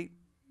necessarily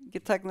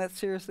get taken that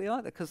seriously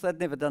either, because they'd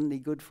never done any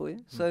good for you.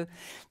 So,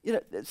 you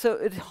know, so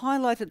it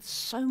highlighted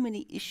so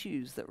many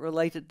issues that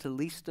related to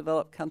least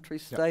developed country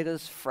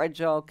status,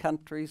 fragile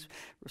countries,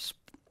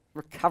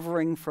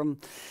 recovering from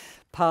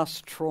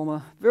past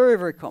trauma, very,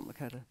 very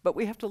complicated, but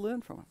we have to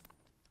learn from it.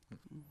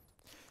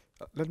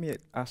 Let me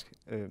ask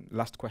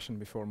last question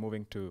before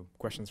moving to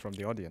questions from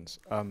the audience.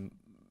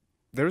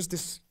 There is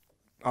this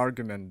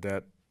argument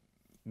that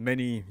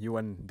many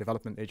UN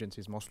development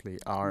agencies mostly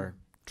are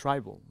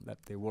tribal, that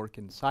they work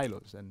in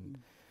silos, and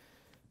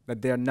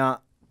that they are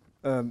not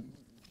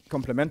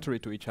complementary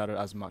to each other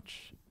as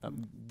much.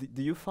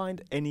 Do you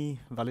find any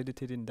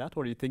validity in that,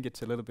 or do you think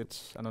it's a little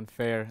bit an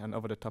unfair and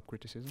over-the-top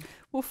criticism?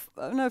 Well,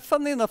 no,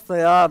 funnily enough,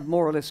 they are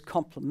more or less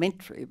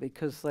complementary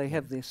because they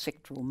have their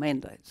sectoral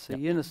mandates. So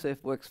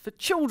UNICEF works for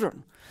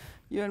children,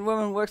 UN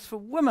Women works for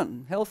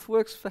women, health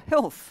works for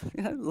health,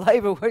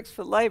 labour works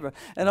for labour,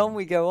 and on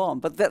we go on.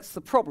 But that's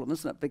the problem,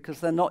 isn't it? Because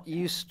they're not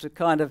used to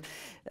kind of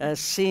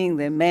seeing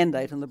their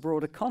mandate in the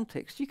broader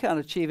context. You can't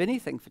achieve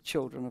anything for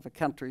children if a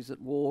country's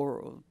at war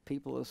or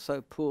people are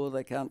so poor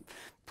they can't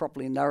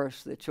properly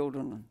nourish their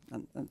children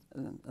and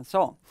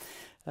so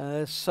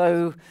on.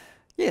 So,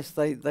 yes,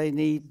 they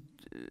need.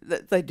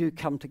 They do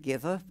come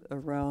together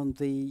around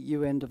the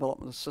UN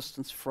Development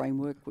Assistance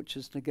Framework, which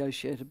is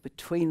negotiated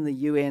between the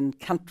UN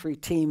country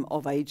team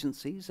of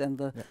agencies and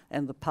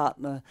the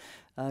partner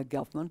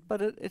government.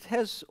 But it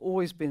has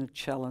always been a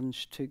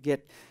challenge to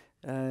get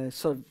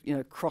sort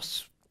of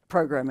cross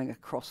programming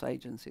across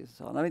agencies and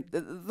so on. I mean,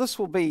 this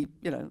will be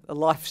a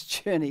life's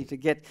journey to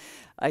get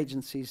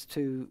agencies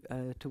to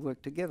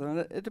work together, and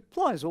it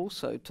applies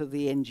also to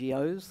the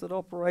NGOs that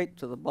operate,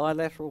 to the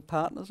bilateral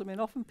partners. I mean,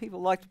 often people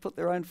like to put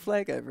their own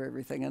flag over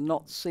everything and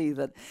not see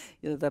that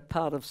they're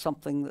part of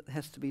something that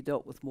has to be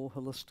dealt with more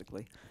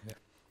holistically. Yeah.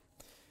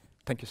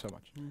 Thank you so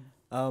much.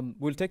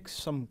 We'll take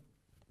some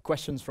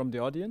questions from the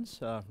audience.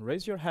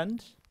 Raise your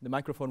hand. The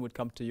microphone would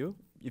come to you.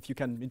 If you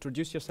can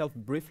introduce yourself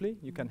briefly,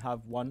 you can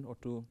have 1 or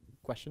 2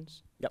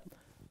 questions. Yep. So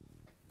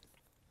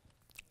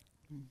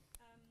thank you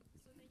very much for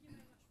giving us the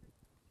opportunity.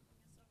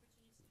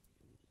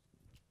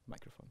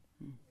 Microphone.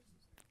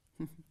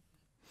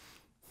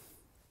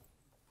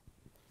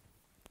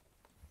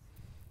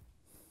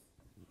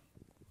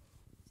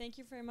 Thank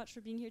you very much for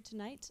being here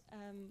tonight.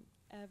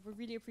 We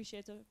really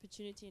appreciate the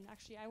opportunity, and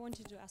actually I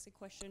wanted to ask a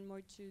question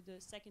more to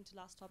the second to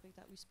last topic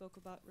that we spoke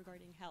about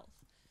regarding health.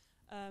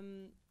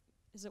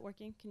 Is it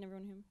working? Can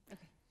everyone hear me?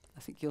 Okay.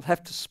 I think you'll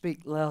have to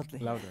speak loudly.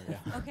 Louder,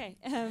 yeah. Okay.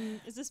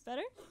 Is this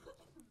better?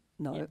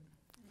 No. Yep.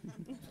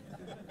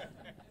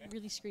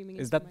 Really screaming.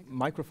 Is that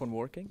microphone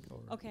working? Or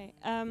Okay.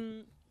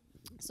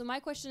 So my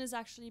question is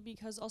actually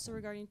because also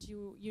regarding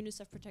to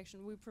UNICEF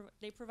protection,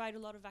 they provide a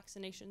lot of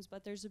vaccinations,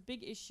 but there's a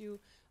big issue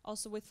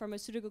also with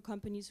pharmaceutical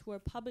companies who are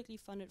publicly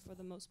funded for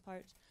the most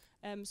part.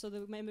 So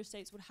the member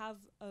states would have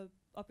an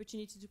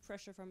opportunity to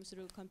pressure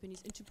pharmaceutical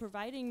companies into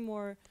providing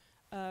more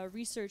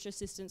research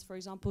assistance, for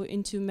example,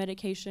 into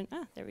medication.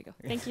 There we go.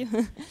 Thank you.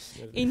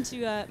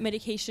 Into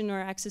medication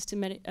or access to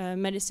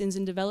medicines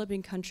in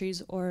developing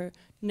countries, or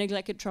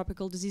neglected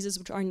tropical diseases,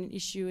 which aren't an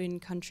issue in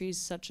countries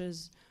such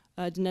as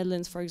the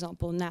Netherlands, for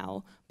example,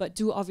 now, but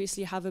do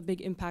obviously have a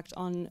big impact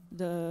on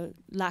the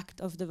lack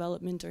of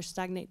development or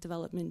stagnate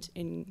development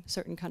in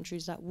certain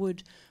countries that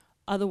would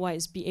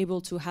otherwise be able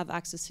to have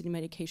access to the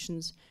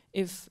medications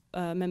if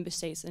member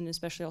states, and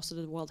especially also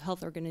the World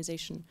Health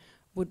Organization,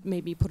 would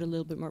maybe put a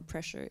little bit more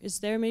pressure. Is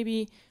there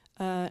maybe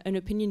an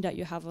opinion that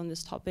you have on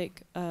this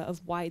topic of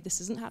why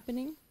this isn't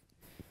happening?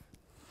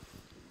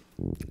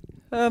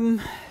 I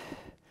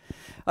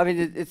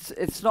mean,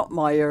 it's not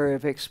my area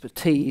of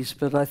expertise,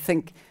 but I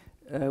think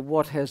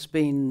what has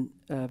been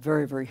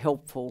very, very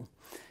helpful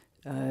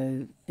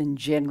in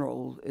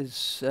general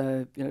is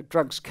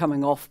drugs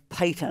coming off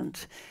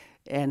patent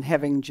and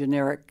having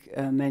generic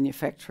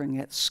manufacturing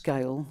at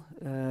scale.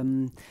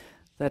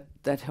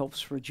 That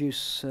helps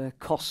reduce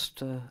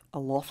cost a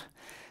lot.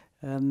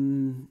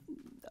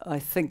 I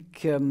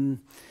think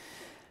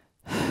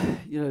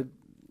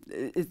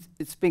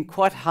it's been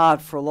quite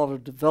hard for a lot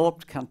of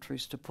developed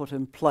countries to put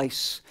in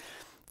place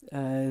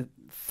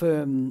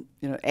firm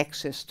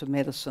access to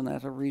medicine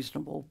at a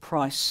reasonable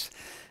price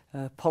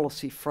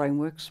policy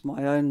frameworks.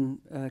 My own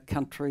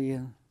country,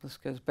 this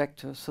goes back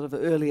to a sort of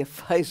earlier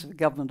phase of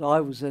government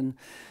I was in,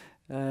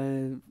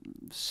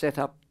 set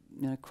up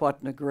quite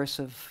an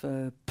aggressive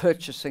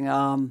purchasing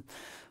arm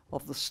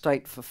of the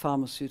state for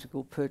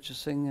pharmaceutical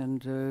purchasing,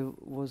 and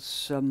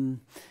was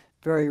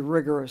very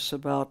rigorous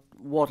about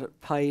what it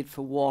paid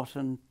for what,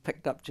 and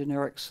picked up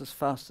generics as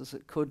fast as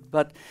it could.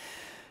 But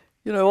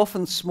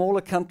often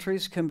smaller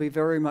countries can be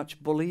very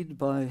much bullied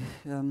by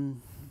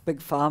big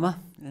pharma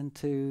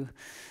into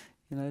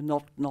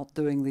not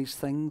doing these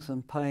things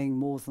and paying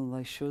more than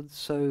they should.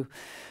 So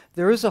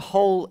there is a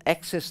whole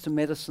access to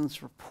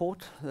medicines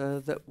report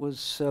that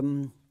was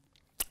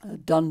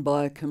done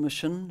by a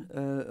commission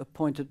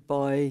appointed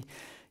by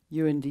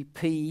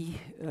UNDP,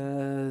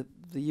 the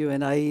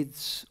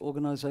UNAIDS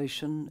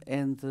organisation,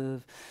 and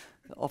the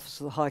Office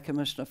of the High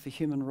Commissioner for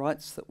Human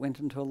Rights, that went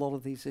into a lot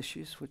of these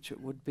issues, which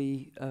it would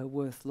be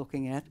worth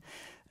looking at.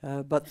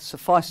 But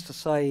suffice to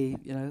say,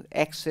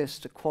 access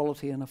to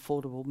quality and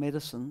affordable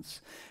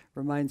medicines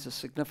remains a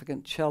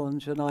significant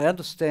challenge. And I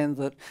understand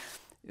that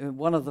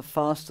one of the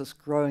fastest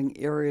growing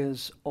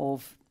areas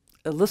of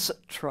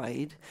illicit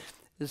trade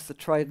is the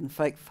trade in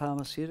fake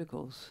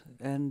pharmaceuticals,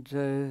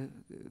 and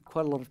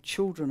quite a lot of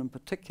children in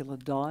particular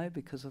die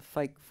because of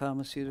fake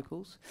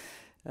pharmaceuticals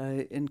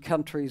in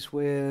countries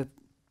where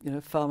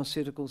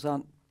pharmaceuticals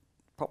aren't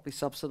properly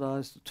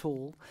subsidised at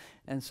all,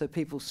 and so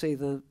people see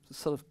the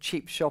sort of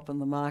cheap shop in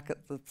the market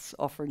that's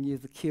offering you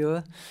the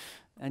cure,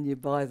 and you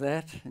buy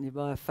that, and you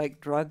buy a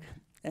fake drug,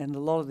 and a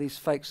lot of these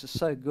fakes are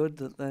so good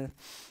that the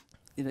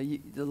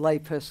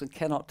layperson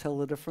cannot tell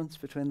the difference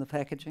between the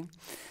packaging.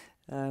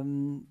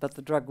 But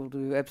the drug will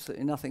do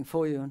absolutely nothing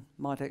for you and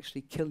might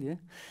actually kill you.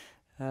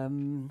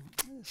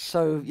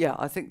 So yeah,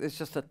 I think there's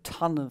just a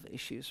ton of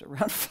issues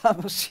around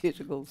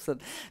pharmaceuticals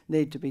that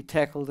need to be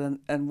tackled,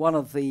 and one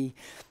of the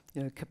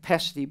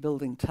capacity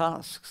building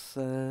tasks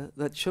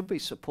that should be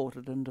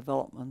supported in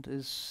development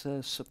is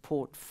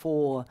support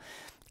for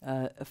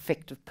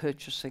effective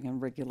purchasing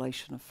and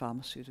regulation of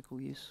pharmaceutical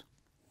use.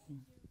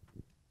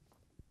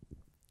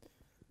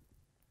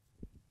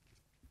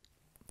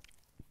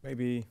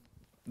 Maybe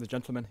the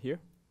gentleman here,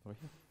 over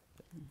here.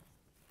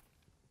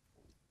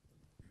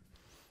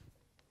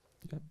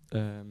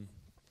 Yeah.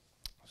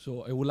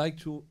 So I would like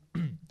to,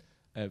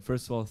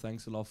 first of all,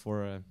 thanks a lot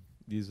for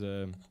this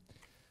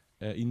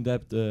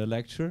in-depth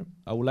lecture.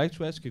 I would like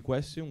to ask a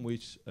question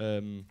which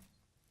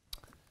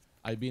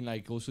I've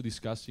been also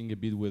discussing a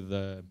bit with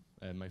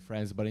my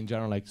friends, but in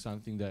general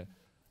something that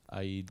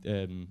I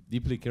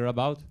deeply care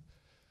about.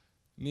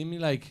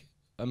 Namely,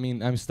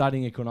 I'm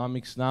studying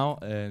economics now,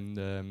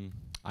 and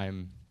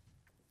I'm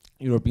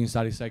European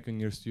Studies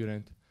second-year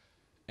student.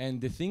 And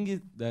the thing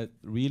is that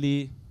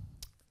really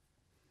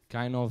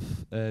kind of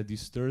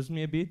disturbs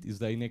me a bit is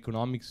that in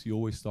economics you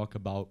always talk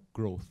about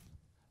growth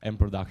and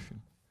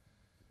production.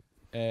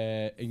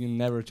 And you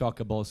never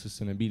talk about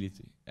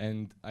sustainability.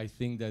 And I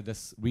think that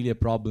that's really a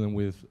problem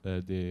with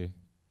the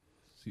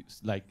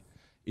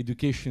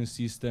education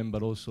system,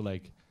 but also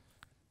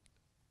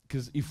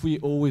because if we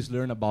always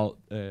learn about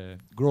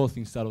growth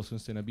instead of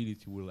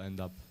sustainability, we'll end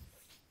up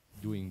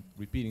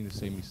repeating the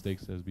same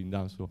mistakes that has been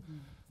done. So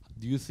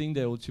do you think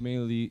that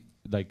ultimately,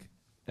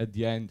 at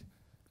the end,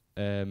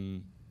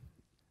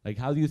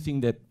 how do you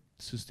think that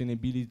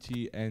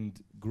sustainability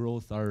and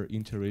growth are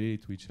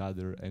interrelated to each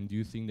other? And do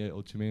you think that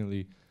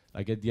ultimately,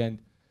 at the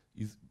end,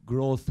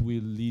 growth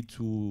will lead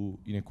to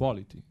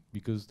inequality?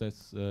 Because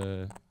that's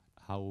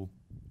how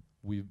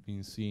we've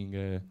been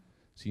seeing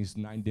since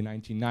the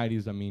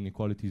 1990s.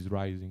 Inequality is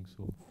rising.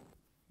 So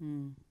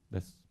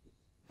that's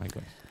my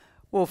question.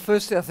 Well,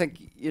 firstly, I think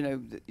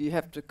you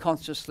have to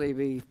consciously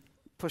be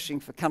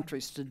pushing for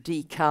countries to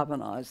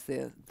decarbonise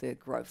their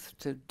growth,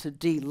 to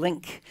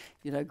de-link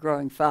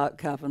growing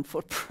carbon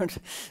footprint,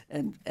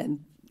 and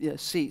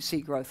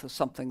see growth as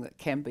something that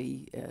can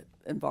be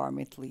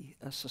environmentally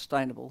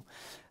sustainable.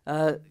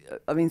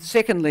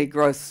 Secondly,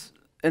 growth,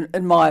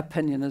 in my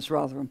opinion, is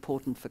rather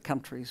important for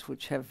countries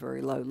which have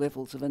very low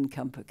levels of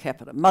income per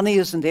capita. Money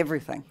isn't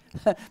everything,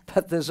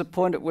 but there's a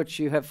point at which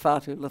you have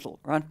far too little,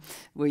 right?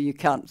 Where you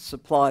can't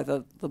supply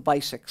the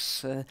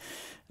basics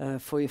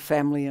for your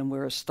family, and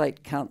where a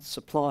state can't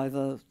supply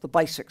the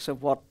basics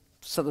of what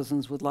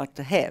citizens would like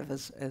to have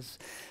as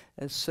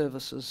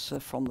services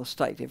from the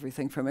state,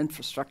 everything from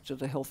infrastructure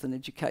to health and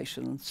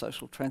education and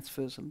social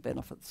transfers and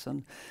benefits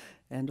and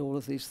all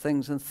of these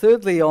things. And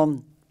thirdly,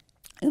 on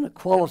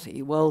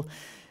inequality, well,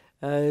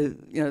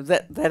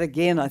 that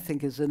again I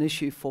think is an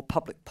issue for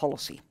public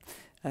policy.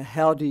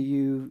 How do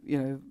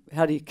you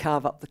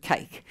carve up the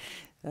cake?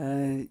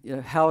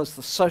 How is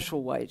the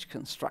social wage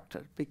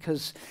constructed?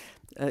 Because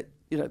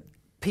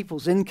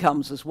people's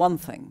incomes is one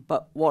thing,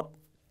 but what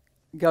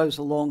goes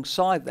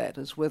alongside that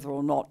is whether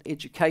or not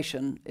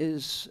education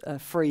is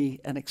free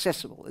and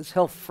accessible, is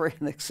health free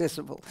and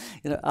accessible.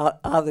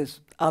 Are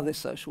there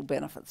social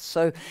benefits?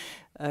 So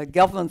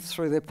governments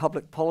through their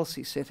public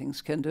policy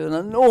settings can do an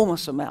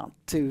enormous amount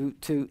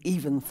to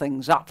even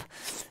things up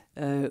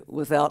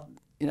without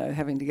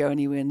having to go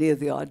anywhere near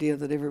the idea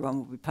that everyone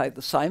will be paid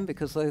the same,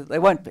 because they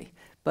won't be.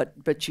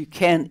 But you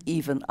can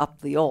even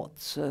up the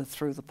odds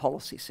through the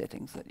policy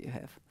settings that you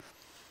have.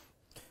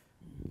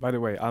 By the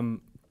way,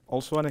 I'm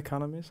also an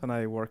economist and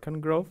I work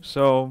on growth,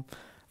 so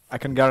I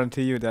can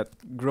guarantee you that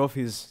growth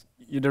is,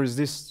 there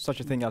is such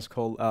a thing as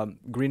called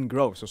green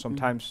growth. So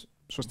sometimes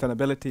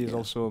sustainability is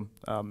also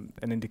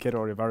an indicator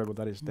or a variable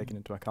that is taken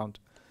into account.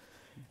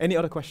 Any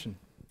other question?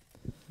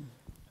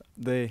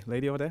 The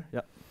lady over there,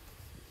 yeah.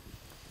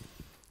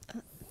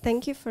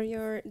 Thank you for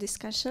your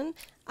discussion.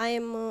 I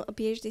am a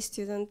PhD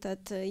student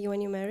at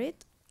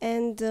UNU-MERIT,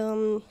 and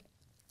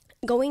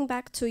going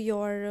back to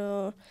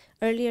your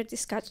earlier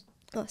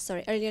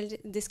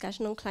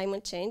discussion on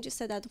climate change, you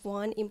said that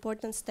one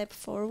important step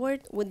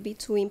forward would be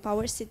to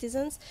empower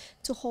citizens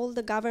to hold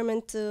the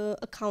government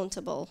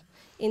accountable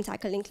in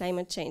tackling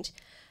climate change.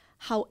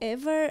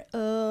 However,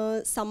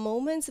 some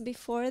moments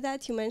before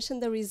that, you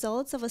mentioned the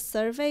results of a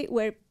survey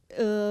where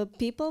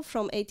people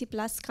from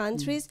 80+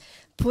 countries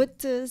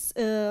put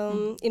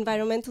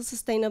environmental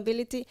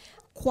sustainability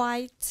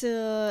quite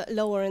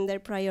lower in their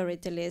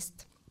priority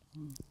list.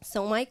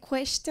 So my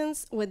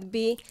questions would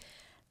be,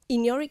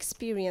 in your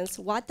experience,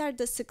 what have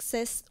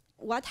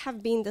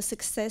been the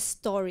success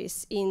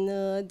stories in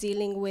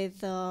dealing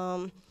with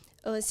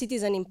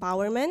citizen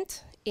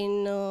empowerment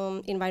in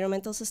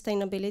environmental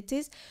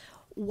sustainabilities?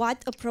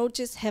 What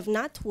approaches have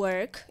not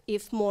worked,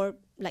 if more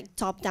like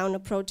top-down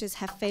approaches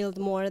have failed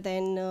more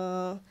than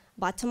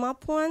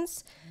bottom-up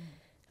ones?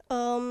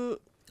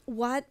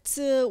 What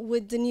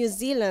would New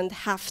Zealand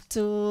have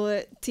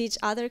to teach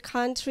other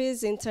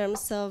countries in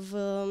terms of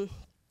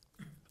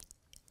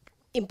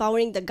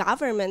empowering the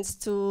governments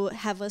to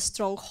have a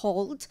strong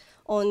hold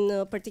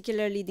on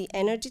particularly the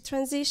energy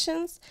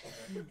transitions?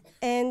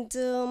 And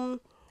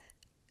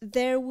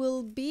there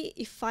will be,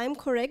 if I'm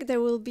correct,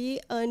 there will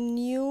be a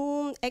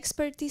new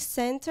expertise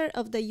center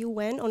of the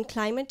UN on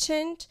climate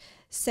change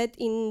set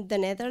in the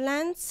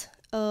Netherlands.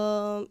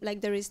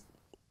 Like there is,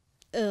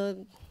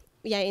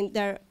 in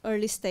their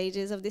early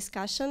stages of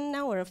discussion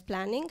now or of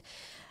planning.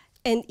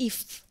 And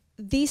if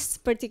this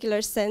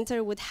particular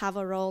center would have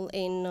a role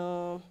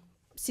in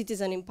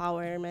citizen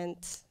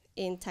empowerment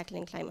in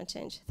tackling climate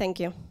change. Thank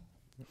you.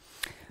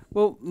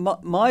 Well,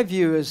 my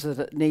view is that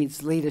it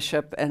needs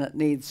leadership and it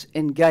needs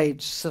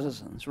engaged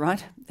citizens,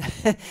 right?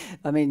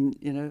 I mean,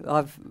 you know,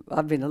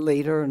 I've been a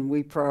leader and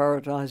we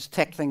prioritise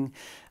tackling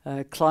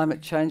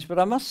climate change, but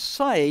I must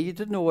say you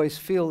didn't always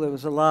feel there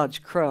was a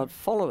large crowd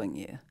following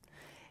you.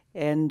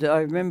 And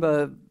I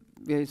remember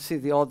you see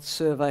the odd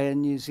survey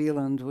in New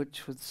Zealand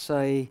which would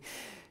say,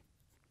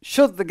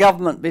 should the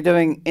government be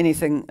doing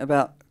anything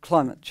about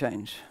climate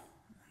change?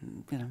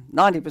 You know,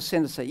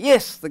 90% would say,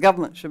 yes, the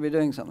government should be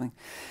doing something.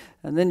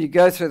 And then you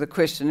go through the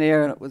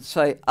questionnaire and it would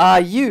say, are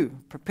you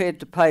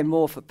prepared to pay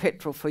more for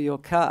petrol for your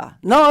car?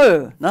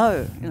 No, you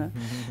know.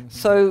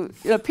 So,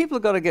 you know, people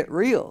have got to get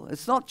real.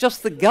 It's not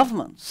just the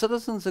government.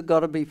 Citizens have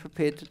got to be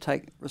prepared to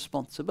take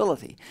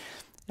responsibility.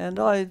 And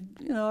I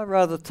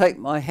rather take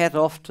my hat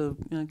off to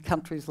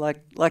countries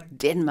like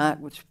Denmark,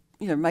 which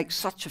make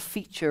such a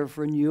feature of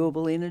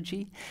renewable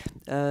energy.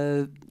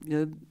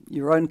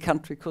 Your own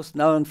country, of course,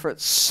 known for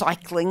its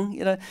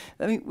cycling.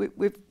 I mean,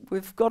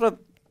 we've got to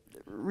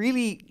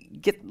really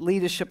get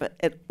leadership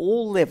at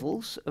all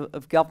levels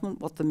of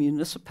government, what the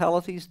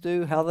municipalities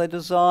do, how they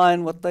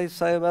design, what they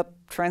say about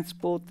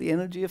transport, the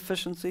energy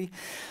efficiency,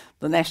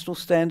 the national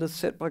standards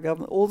set by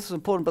government. All this is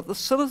important, but the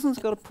citizens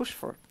got to push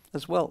for it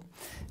as well,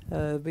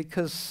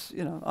 because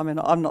I mean,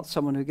 I'm not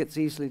someone who gets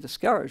easily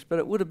discouraged, but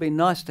it would have been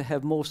nice to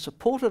have more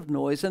supportive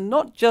noise, and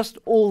not just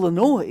all the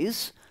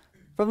noise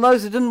from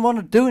those who didn't want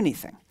to do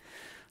anything,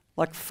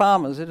 like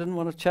farmers who didn't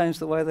want to change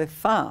the way they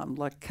farmed,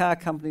 like car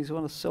companies who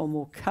want to sell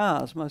more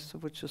cars, most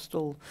of which are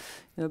still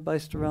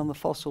based around the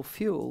fossil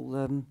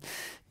fuel.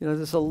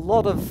 There's a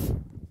lot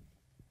of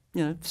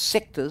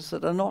sectors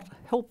that are not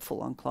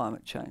helpful on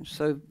climate change.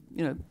 So,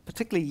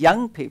 particularly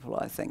young people,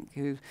 I think,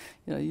 who,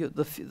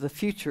 the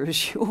future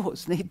is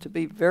yours, need to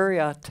be very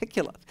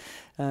articulate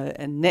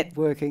and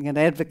networking and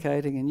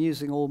advocating and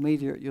using all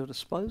media at your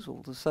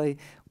disposal to say,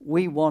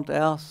 we want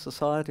our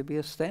society to be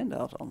a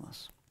standout on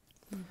this.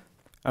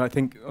 And I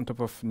think on top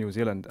of New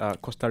Zealand,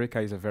 Costa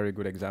Rica is a very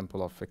good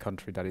example of a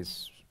country that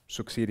is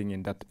succeeding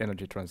in that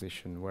energy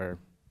transition, where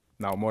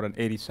now more than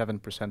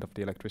 87% of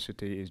the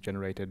electricity is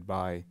generated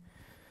by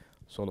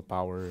solar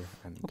power.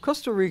 And well,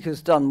 Costa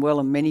Rica's done well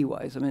in many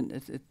ways. I mean,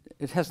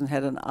 it hasn't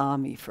had an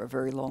army for a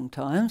very long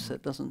time, so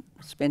it doesn't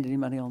spend any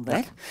money on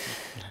that.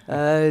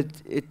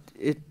 It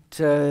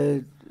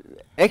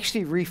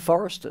actually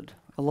reforested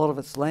a lot of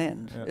its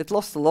land. Yeah. It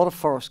lost a lot of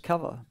forest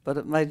cover, but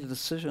it made a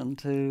decision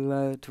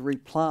to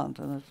replant,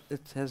 and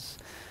it has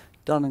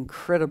done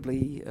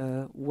incredibly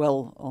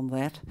well on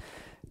that.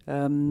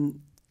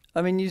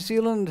 I mean, New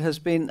Zealand has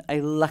been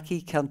a lucky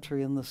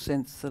country in the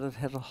sense that it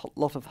had a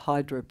lot of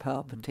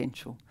hydropower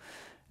potential.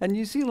 And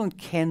New Zealand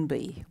can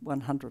be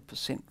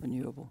 100%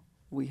 renewable.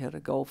 We had a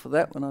goal for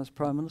that when I was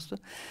Prime Minister.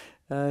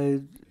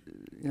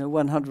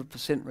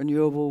 100%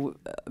 renewable.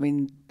 I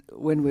mean,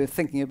 when we were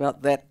thinking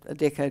about that a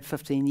decade,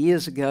 15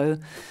 years ago,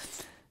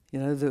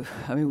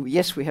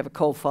 yes, we have a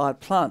coal-fired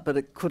plant, but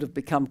it could have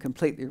become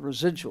completely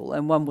residual.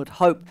 And one would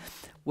hope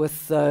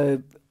with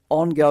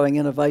ongoing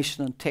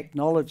innovation and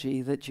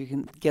technology that you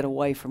can get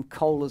away from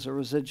coal as a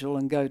residual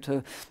and go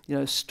to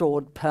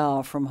stored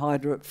power from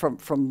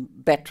from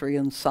battery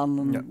and sun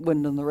and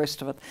wind and the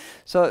rest of it.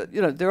 So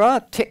there are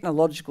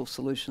technological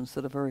solutions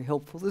that are very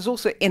helpful. There's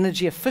also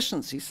energy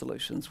efficiency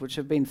solutions which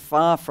have been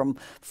far from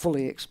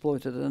fully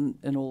exploited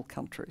in all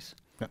countries.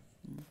 Yeah.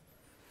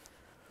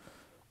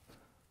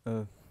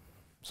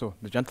 So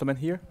the gentleman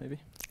here, maybe.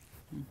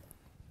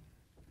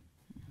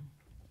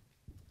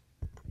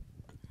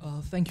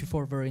 Thank you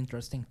for a very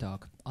interesting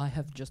talk. I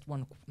have just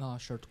one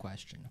short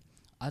question.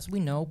 As we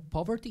know,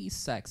 poverty is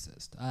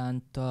sexist,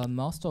 and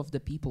most of the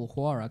people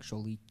who are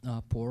actually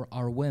poor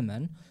are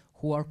women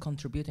who are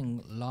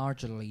contributing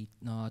largely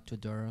to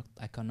their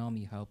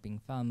economy, helping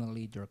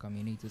family, their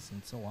communities,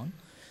 and so on.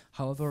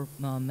 However,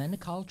 many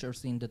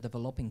cultures in the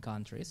developing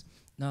countries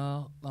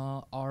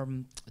are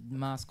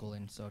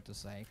masculine, so to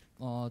say.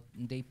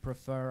 They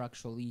prefer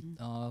actually,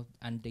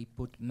 and they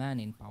put men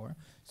in power.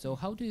 So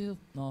how do you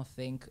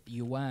think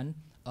UN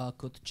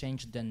could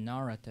change the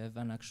narrative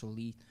and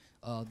actually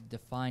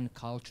define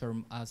culture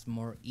as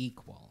more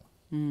equal?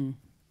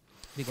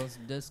 Because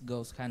this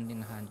goes hand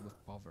in hand with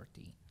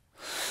poverty.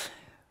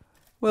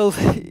 Well,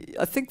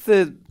 I think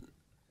the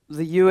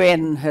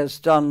UN has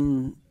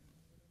done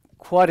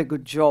quite a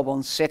good job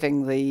on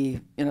setting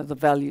the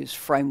values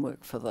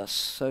framework for this.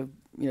 So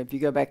if you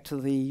go back to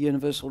the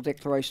Universal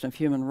Declaration of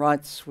Human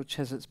Rights, which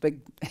has its big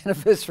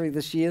anniversary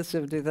this year,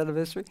 70th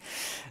anniversary,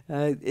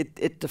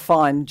 it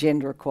defined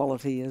gender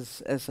equality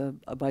as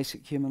a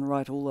basic human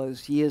right all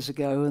those years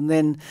ago. And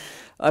then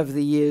over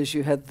the years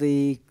you had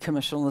the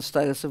Commission on the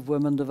Status of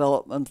Women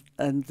Development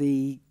and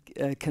the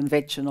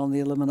Convention on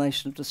the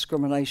Elimination of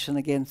Discrimination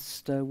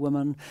Against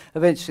Women,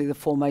 eventually the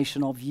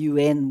formation of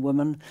UN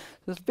Women.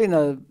 There's been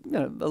a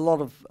lot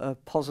of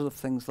positive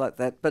things like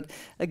that. But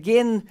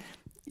again,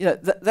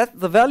 that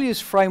the values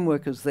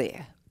framework is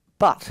there,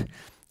 but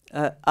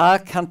are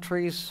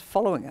countries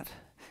following it?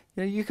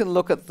 You can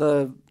look at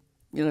the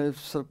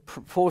sort of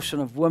proportion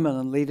of women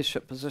in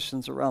leadership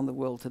positions around the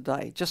world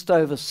today. Just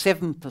over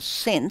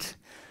 7%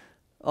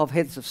 of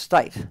heads of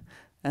state.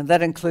 And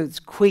that includes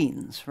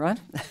queens, right?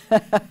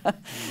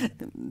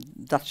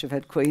 Dutch have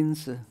had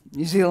queens.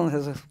 New Zealand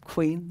has a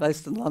queen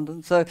based in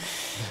London. So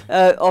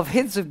of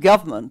heads of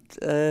government,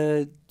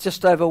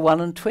 just over 1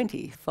 in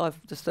 20,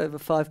 just over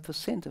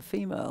 5% are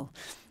female.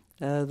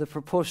 The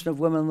proportion of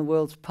women in the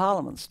world's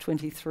parliaments,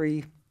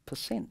 23%.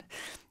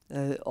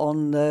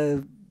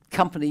 On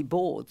company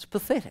boards,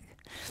 pathetic.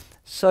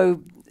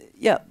 So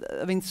yeah,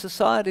 I mean,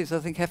 societies, I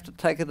think, have to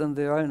take it in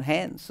their own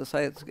hands to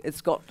say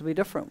it's got to be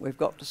different. We've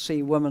got to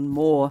see women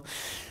more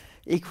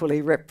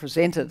equally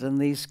represented in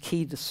these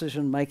key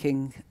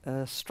decision-making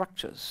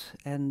structures.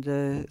 And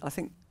I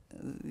think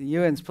the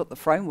UN's put the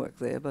framework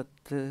there, but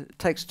it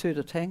takes two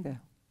to tango.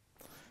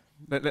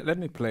 Let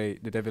me play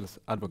the devil's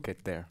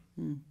advocate there.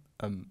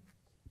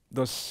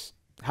 Does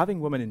having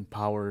women in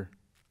power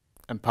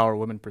empower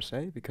women per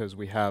se? Because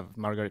we have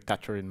Margaret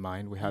Thatcher in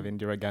mind, we have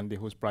Indira Gandhi,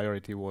 whose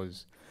priority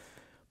was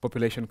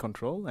population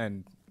control,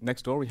 and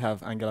next door we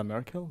have Angela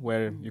Merkel,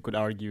 where you could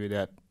argue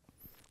that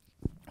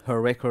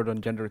her record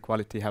on gender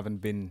equality haven't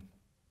been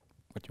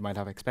what you might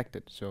have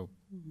expected. So,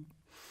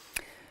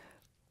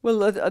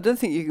 well, I don't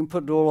think you can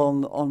put it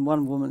all on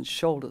one woman's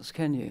shoulders,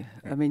 can you?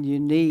 I mean, you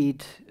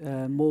need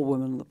more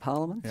women in the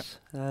parliaments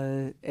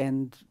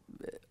and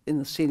in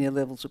the senior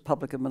levels of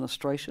public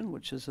administration,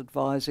 which is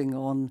advising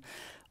on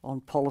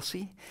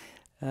policy.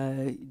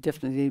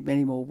 Definitely need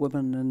many more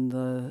women in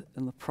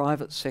the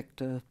private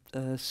sector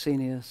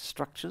senior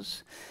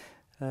structures,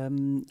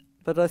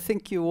 but I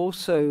think you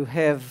also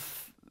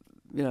have,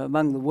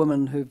 among the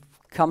women who've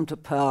come to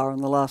power in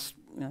the last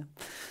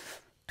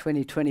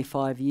 20,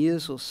 25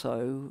 years or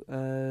so,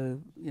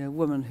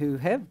 women who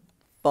have,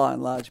 by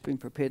and large, been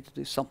prepared to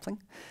do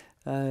something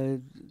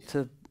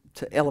to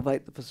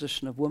elevate the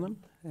position of women.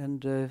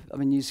 And I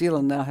mean, New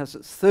Zealand now has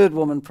its third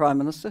woman prime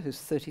minister, who's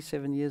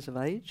 37 years of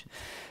age.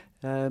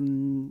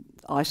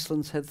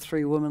 Iceland's had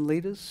 3 women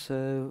leaders,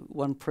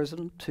 1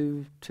 president,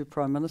 two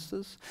prime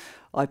ministers.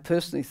 I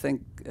personally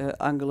think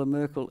Angela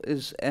Merkel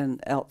is an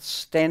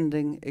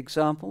outstanding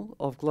example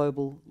of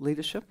global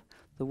leadership.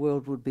 The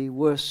world would be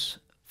worse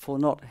for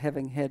not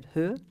having had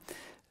her.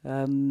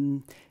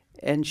 And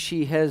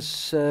she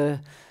has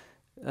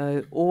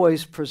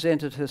always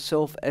presented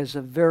herself as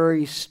a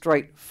very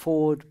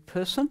straightforward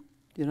person.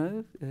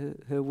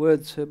 Her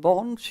words, her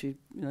bond. She,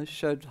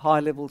 showed high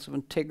levels of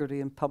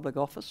integrity in public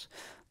office.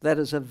 That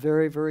is a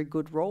very, very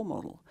good role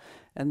model.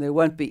 And there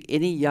won't be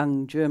any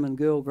young German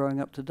girl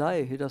growing up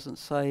today who doesn't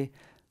say,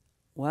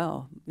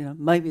 wow,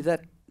 maybe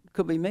that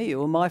could be me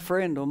or my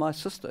friend or my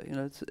sister.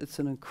 It's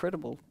an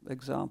incredible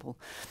example.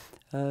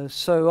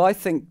 So I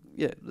think,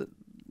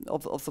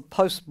 of the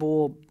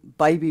post-war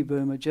baby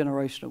boomer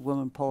generation of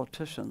women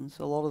politicians,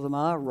 a lot of them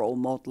are role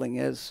modeling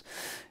as,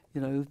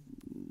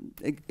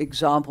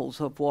 examples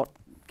of what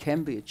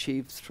can be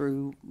achieved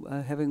through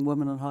having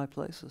women in high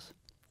places.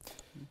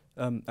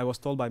 I was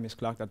told by Ms.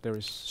 Clark that there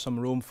is some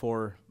room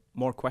for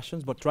more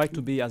questions, but try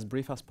to be as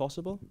brief as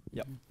possible.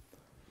 Yeah.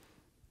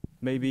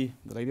 Maybe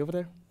the lady over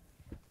there.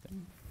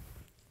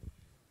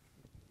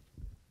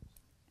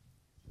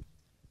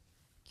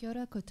 Kia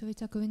ora, ko tui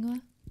taku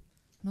ingoa.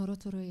 Nō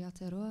rotoru i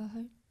Aotearoa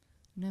hau.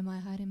 Nō mai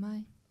haere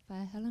mai,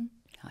 whae Helen.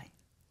 Hi.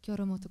 Kia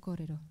ora motu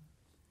kōrero.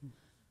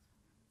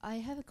 I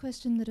have a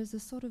question that is a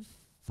sort of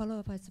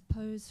follow-up, I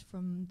suppose,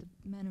 from the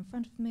man in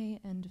front of me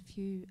and a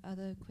few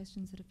other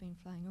questions that have been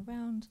flying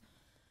around.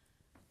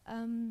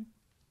 And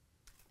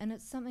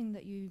it's something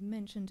that you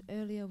mentioned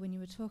earlier when you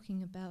were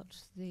talking about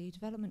the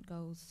development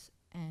goals,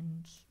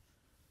 and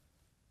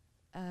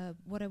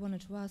what I wanted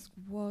to ask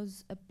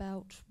was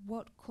about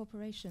what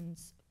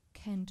corporations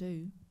can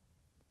do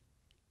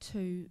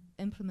to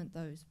implement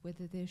those,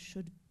 whether there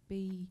should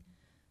be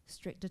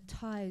stricter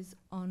ties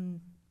on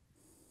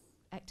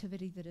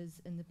activity that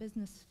is in the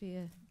business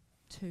sphere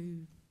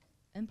to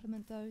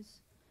implement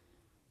those,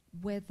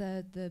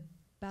 whether the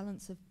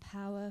balance of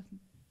power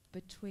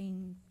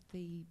between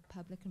the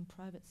public and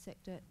private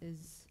sector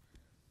is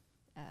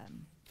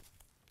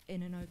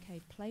in an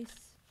okay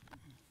place,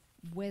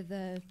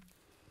 whether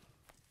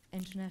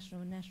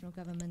international and national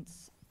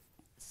governments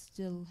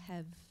still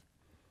have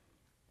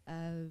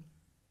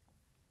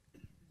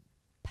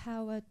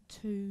power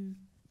to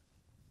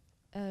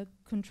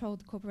control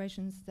the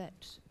corporations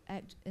that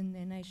act in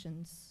their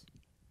nations,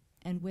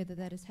 and whether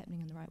that is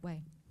happening in the right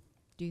way.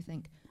 Do you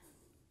think?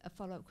 A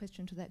follow-up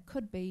question to that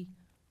could be,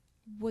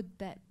 would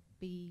that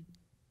be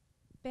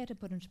better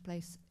put into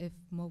place if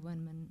more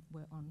women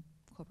were on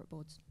corporate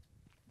boards?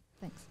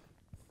 Thanks.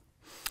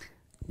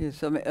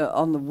 Yes, I mean,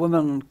 on the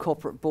women on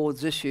corporate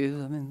boards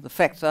issue, I mean, the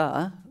facts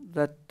are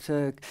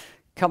that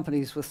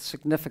companies with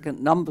significant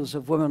numbers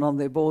of women on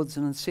their boards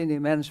and in senior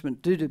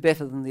management do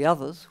better than the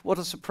others. What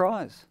a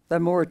surprise. They're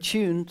more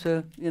attuned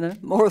to,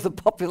 more of the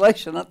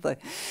population, aren't they?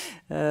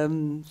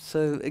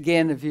 So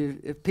again,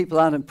 if people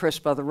aren't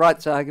impressed by the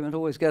rights argument,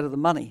 always go to the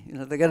money.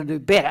 They're going to do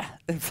better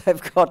if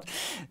they've got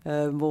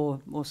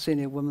more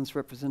senior women's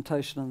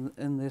representation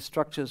in their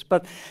structures.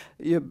 But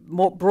your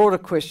more broader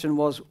question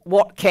was,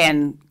 what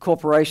can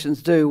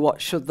corporations do? What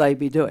should they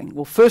be doing?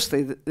 Well,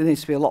 firstly, there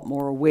needs to be a lot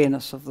more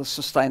awareness of the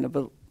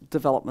sustainable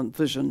development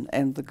vision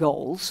and the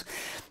goals.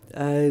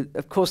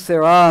 Of course,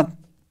 there are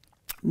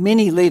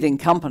many leading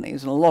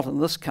companies, and a lot in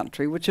this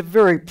country, which are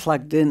very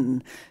plugged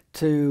in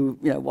to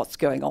what's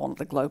going on at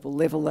the global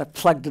level. They're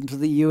plugged into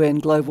the UN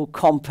Global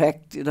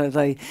Compact.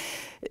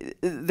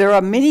 There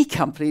are many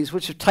companies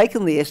which have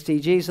taken the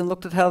SDGs and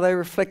looked at how they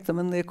reflect them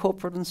in their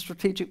corporate and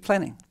strategic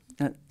planning.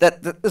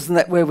 Isn't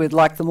that where we'd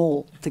like them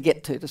all to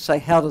get to say,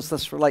 how does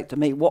this relate to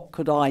me? What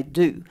could I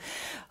do?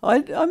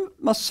 I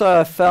must say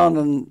I found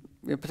in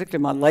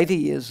particularly my later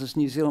years as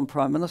New Zealand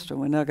Prime Minister, and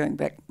we're now going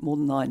back more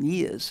than 9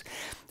 years,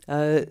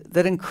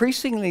 that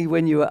increasingly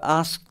when you were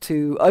asked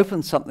to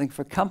open something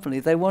for a company,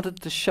 they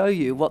wanted to show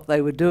you what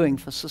they were doing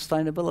for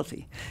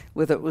sustainability,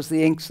 whether it was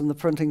the inks in the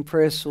printing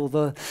press or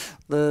the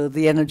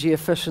energy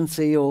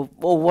efficiency or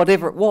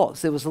whatever it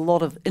was. There was a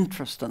lot of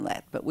interest in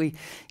that, but we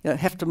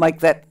have to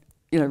make that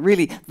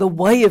really the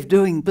way of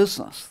doing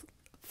business.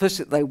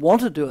 Firstly, they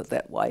want to do it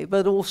that way,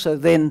 but also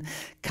then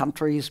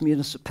countries,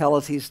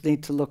 municipalities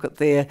need to look at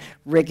their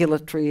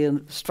regulatory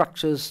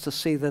structures to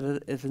see that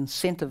it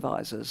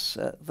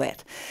incentivises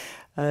that.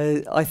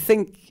 I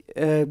think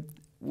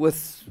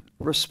with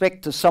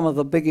respect to some of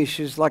the big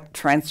issues like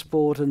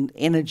transport and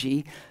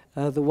energy,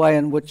 the way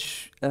in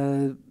which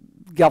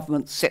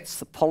government sets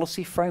the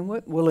policy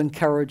framework will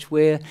encourage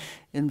where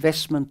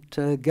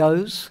investment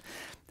goes.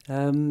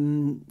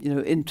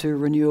 Into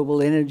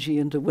renewable energy,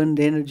 into wind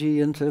energy,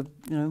 into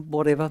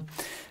whatever.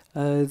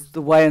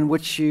 The way in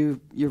which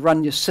you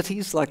run your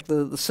cities, like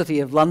the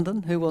City of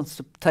London. Who wants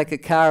to take a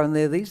car in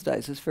there these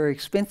days? It's very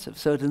expensive,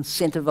 so it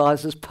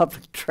incentivises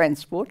public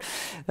transport.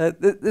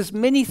 There's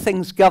many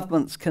things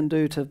governments can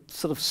do to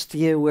sort of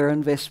steer where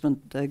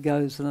investment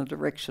goes in a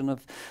direction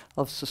of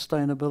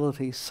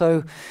sustainability.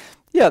 So,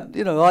 yeah,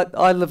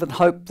 I live in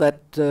hope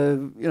that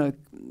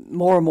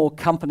more and more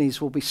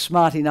companies will be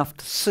smart enough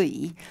to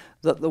see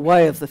that the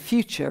way of the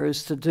future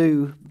is to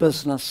do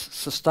business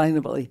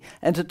sustainably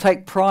and to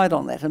take pride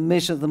on that and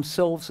measure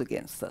themselves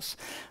against this.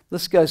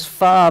 This goes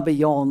far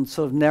beyond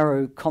sort of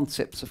narrow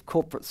concepts of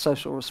corporate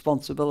social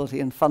responsibility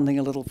and funding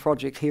a little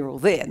project here or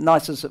there,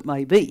 nice as it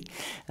may be.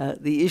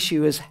 The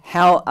issue is,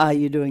 how are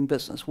you doing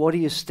business? What do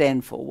you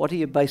stand for? What are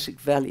your basic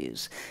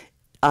values?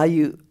 Are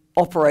you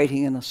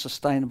operating in a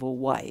sustainable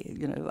way?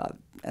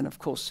 And of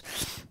course,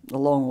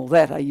 along all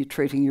that, are you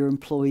treating your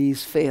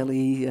employees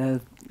fairly?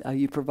 Are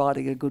you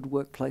providing a good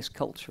workplace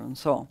culture and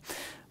so on?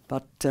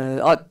 But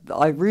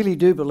I really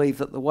do believe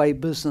that the way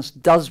business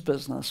does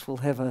business will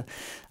have a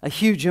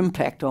huge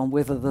impact on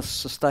whether this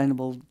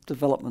sustainable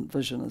development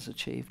vision is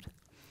achieved.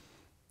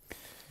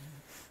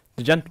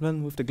 The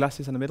gentleman with the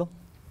glasses in the middle.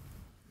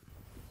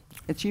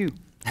 It's you.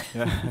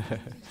 Yeah.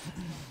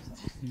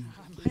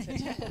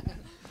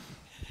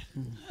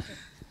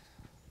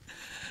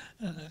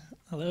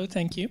 Hello,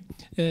 thank you.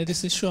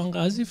 This is Shuang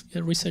Azif,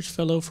 a research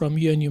fellow from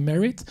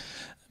UNU-MERIT.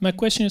 My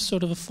question is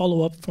sort of a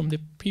follow-up from the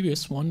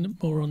previous one,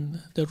 more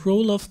on the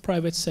role of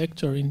private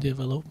sector in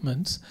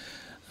development.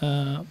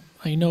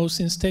 I know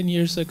since 10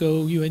 years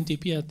ago,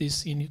 UNDP had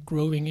this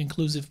growing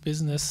inclusive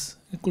business,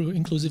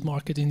 inclusive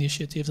market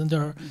initiatives, and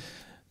there are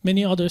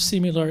many other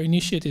similar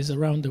initiatives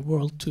around the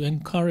world to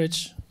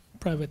encourage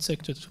private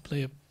sector to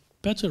play a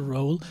better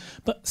role,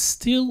 but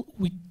still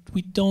we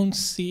don't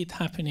see it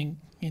happening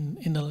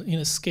in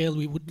a scale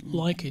we would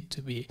like it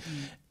to be.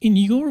 In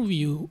your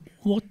view,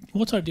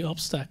 what are the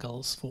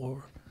obstacles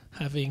for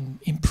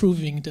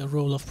improving the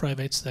role of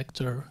private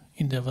sector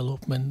in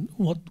development?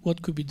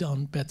 What could be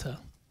done better?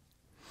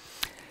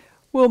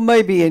 Well,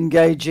 maybe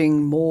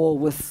engaging more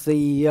with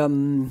the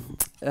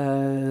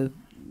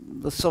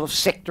sort of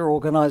sector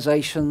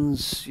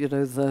organisations,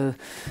 the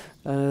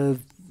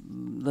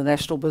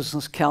national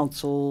business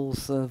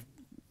councils,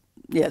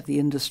 the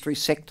industry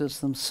sectors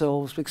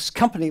themselves, because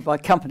company by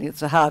company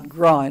it's a hard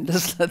grind,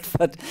 isn't it?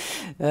 But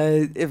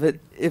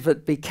if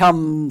it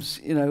becomes,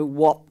 you know,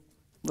 what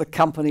the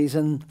companies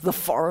in the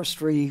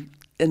forestry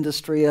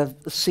industry are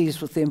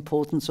seized with the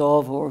importance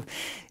of, or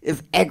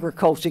if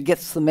agriculture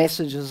gets the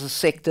message as a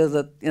sector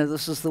that, you know,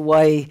 this is the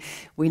way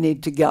we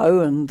need to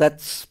go, and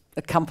that's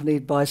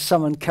accompanied by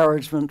some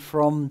encouragement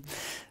from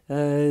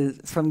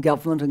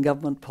government and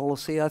government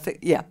policy, I think,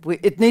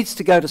 it needs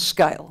to go to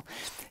scale.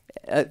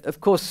 Of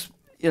course,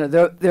 you know,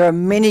 there are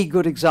many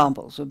good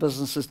examples of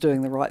businesses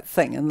doing the right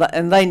thing,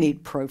 and they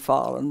need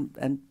profile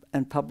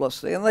and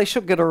publicity, and they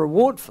should get a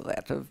reward for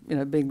that, of, you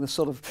know, being the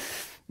sort of,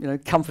 you know,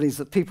 companies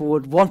that people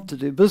would want to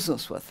do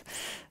business with.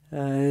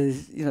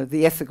 You know,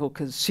 the ethical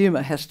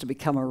consumer has to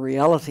become a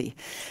reality.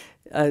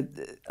 I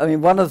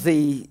mean, one of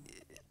the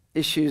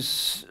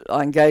issues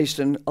I engaged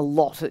in a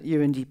lot at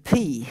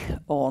UNDP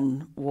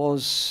on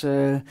was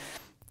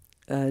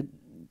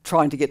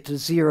trying to get to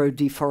zero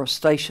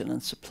deforestation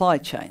in supply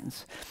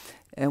chains.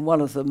 And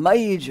one of the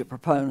major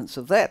proponents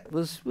of that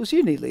was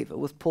Unilever,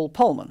 with Paul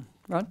Polman,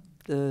 right?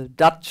 The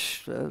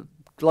Dutch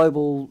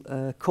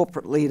global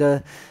corporate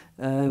leader,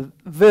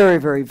 very,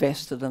 very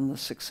vested in the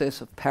success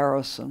of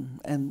Paris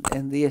and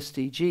the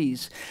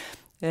SDGs.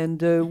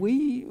 And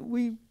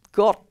we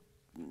got,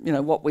 you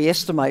know, what we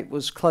estimate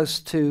was close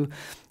to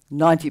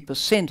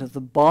 90% of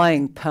the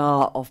buying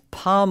power of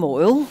palm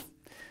oil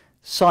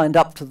signed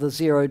up to the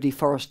zero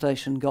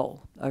deforestation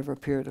goal over a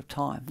period of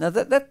time. Now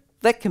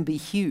that can be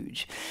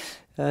huge.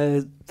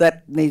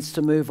 That needs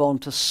to move on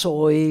to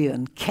soy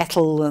and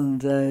cattle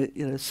and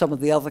you know, some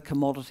of the other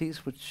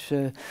commodities which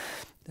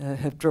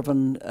have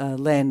driven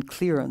land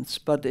clearance.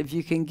 But if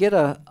you can get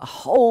a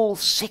whole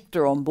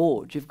sector on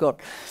board, you've got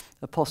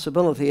a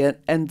possibility,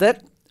 and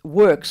that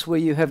works where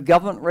you have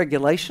government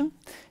regulation,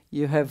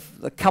 you have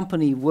the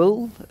company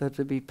will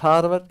to be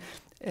part of it,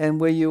 and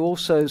where you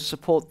also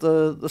support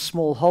the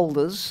small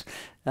holders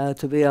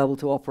to be able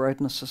to operate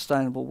in a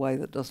sustainable way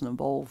that doesn't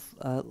involve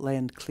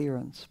land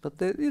clearance. But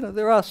there, you know,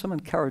 there are some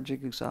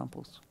encouraging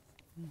examples.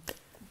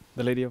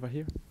 The lady over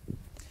here.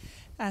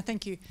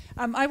 Thank you.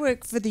 I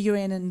work for the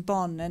UN in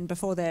Bonn, and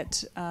before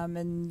that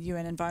in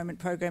UN Environment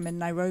Programme in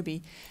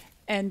Nairobi.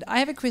 And I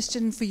have a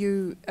question for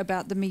you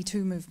about the Me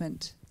Too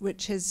movement,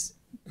 which has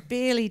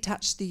barely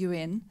touched the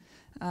UN.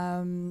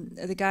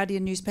 The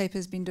Guardian newspaper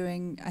has been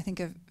doing, I think,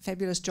 a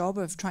fabulous job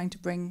of trying to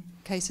bring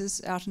cases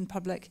out in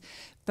public.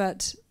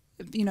 But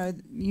you know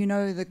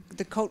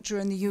the culture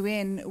in the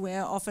UN,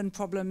 where often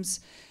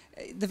problems,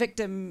 the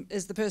victim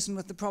is the person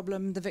with the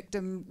problem, the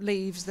victim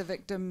leaves, the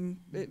victim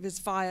is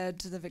fired,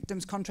 the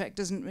victim's contract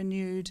isn't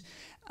renewed.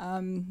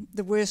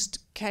 The worst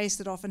case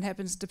that often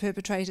happens to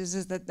perpetrators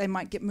is that they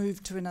might get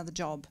moved to another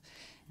job.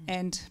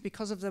 And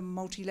because of the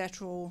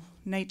multilateral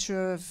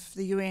nature of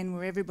the UN,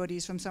 where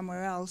everybody's from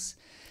somewhere else,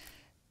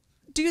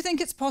 do you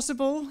think it's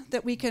possible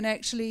that we can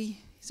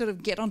actually sort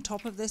of get on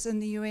top of this in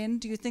the UN?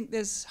 Do you think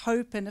there's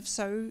hope, and if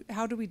so,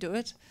 how do we do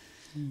it?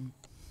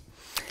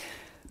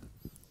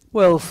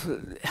 Well,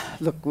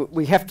 look,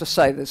 we have to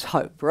say there's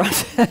hope,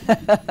 right?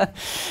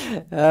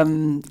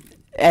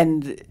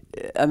 And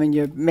I mean,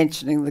 you're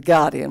mentioning The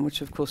Guardian, which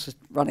of course is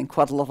running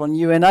quite a lot on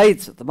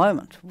UNAIDS at the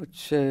moment,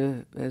 which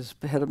has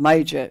had a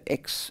major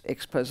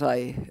expose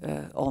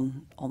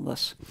on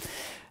this.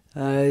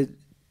 And,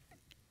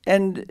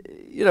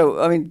 you know,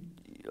 I mean,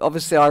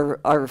 obviously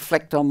I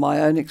reflect on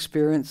my own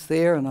experience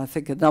there, and I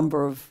think a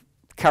number of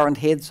current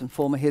heads and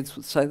former heads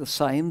would say the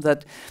same,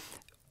 that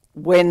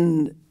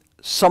when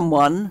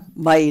someone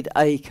made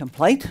a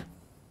complaint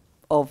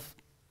of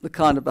the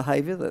kind of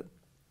behaviour that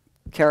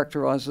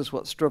characterises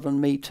what's driven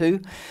Me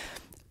Too,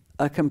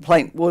 a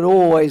complaint would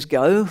always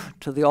go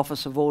to the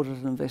Office of Audit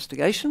and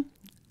Investigation.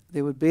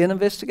 There would be an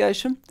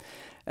investigation,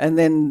 and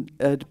then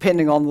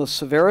depending on the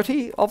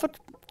severity of it,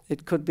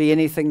 it could be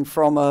anything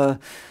from a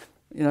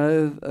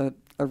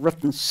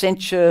written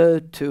censure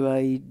to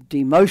a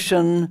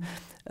demotion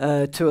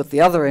to, at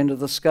the other end of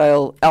the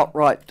scale,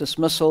 outright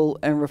dismissal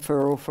and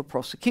referral for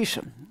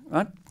prosecution,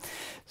 right?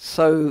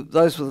 So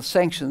those were the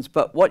sanctions.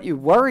 But what you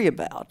worry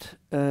about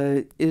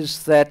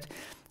is that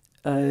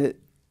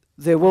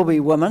there will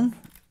be women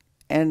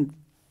and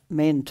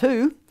men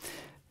too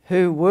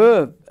who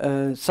were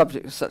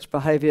subject to such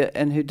behaviour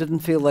and who didn't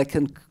feel they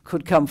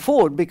could come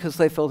forward because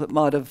they felt it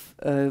might have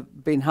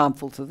been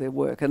harmful to their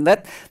work. And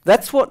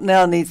that's what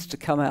now needs to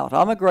come out.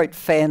 I'm a great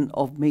fan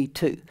of Me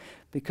Too,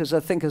 because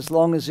I think as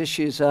long as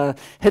issues are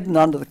hidden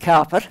under the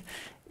carpet,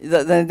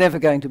 they're never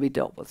going to be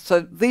dealt with. So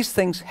these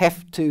things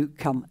have to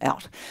come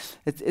out.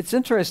 It's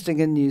interesting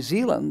in New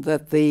Zealand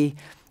that the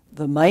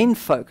main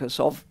focus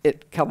of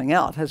it coming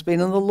out has been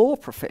in the law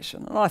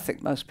profession. And I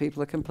think most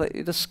people are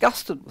completely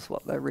disgusted with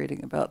what they're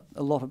reading about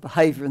a lot of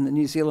behaviour in the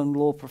New Zealand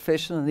law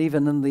profession, and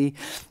even in the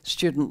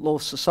student law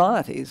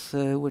societies,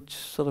 which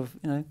sort of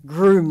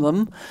groom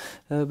them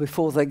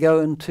before they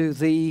go into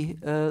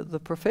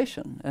the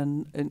profession.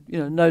 And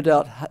no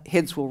doubt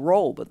heads will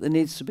roll, but there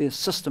needs to be a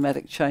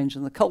systematic change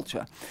in the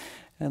culture.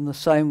 And the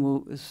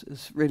same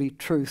is really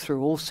true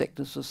through all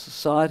sectors of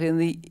society.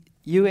 And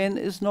UN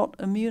is not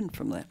immune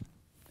from that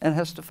and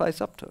has to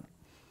face up to it.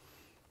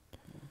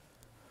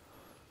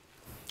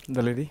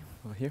 The lady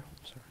over here.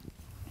 Sorry.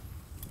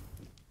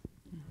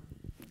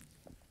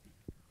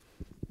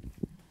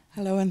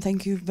 Hello, and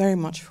thank you very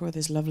much for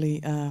this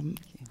lovely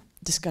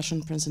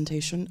discussion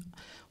presentation.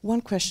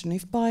 One question,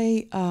 if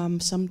by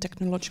some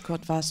technological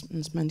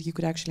advancement you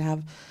could actually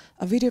have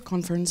a video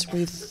conference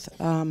with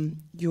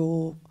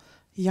your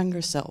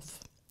younger self,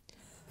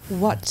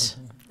 what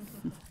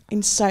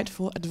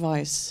insightful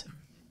advice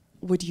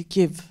would you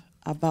give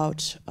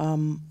about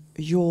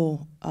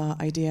your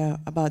idea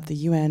about the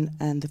UN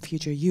and the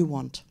future you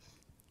want?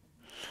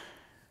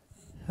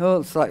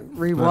 Oh, it's like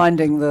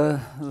rewinding the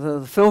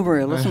film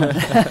reel, isn't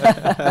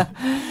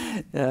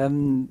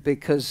it?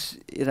 Because,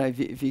 you know,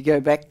 if you go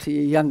back to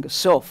your younger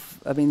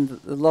self, I mean,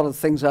 a lot of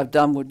things I've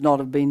done would not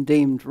have been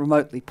deemed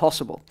remotely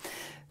possible.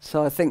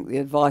 So I think the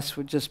advice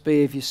would just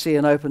be, if you see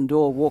an open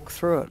door, walk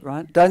through it,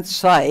 right? Don't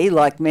say,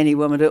 like many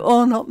women do,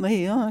 oh, not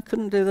me, oh, I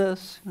couldn't do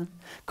this. You know,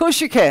 of course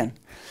you can.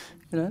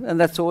 You know, and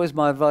that's always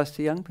my advice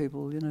to young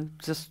people, you know,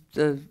 just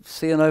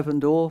see an open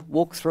door,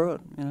 walk through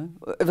it, you know.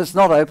 If it's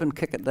not open,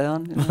 kick it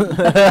down. You know.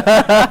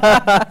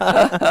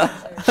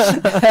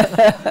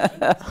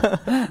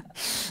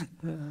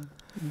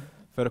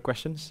 Further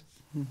questions?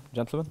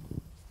 Gentlemen?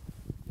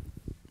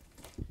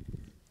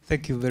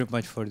 Thank you very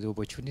much for the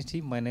opportunity.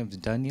 My name is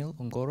Daniel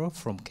Ongoro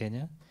from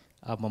Kenya.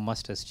 I'm a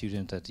master's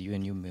student at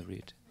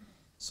UNU-MERIT.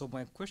 So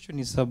my question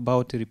is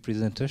about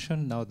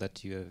representation. Now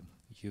that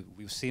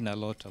we've seen a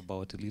lot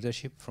about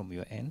leadership from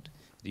your end,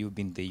 you've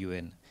been the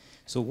UN.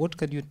 So what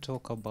can you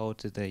talk about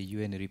the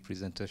UN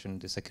representation in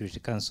the Security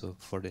Council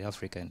for the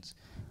Africans,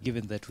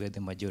 given that we're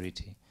the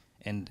majority,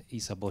 and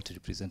it's about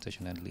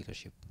representation and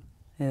leadership?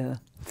 Yeah.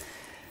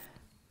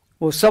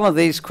 Well, some of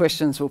these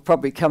questions will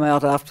probably come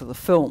out after the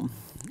film,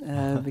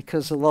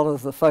 because a lot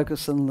of the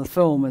focus in the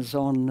film is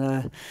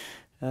on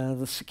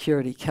the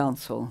Security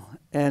Council.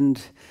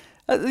 And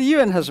the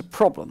UN has a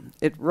problem.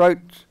 It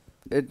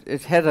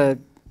had a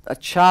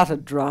charter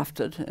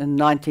drafted in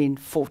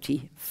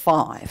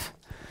 1945,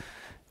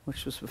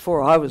 which was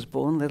before I was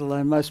born, let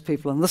alone most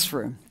people in this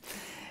room.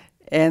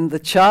 And the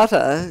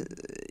charter,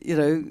 you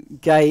know,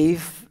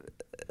 gave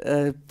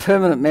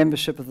permanent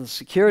membership of the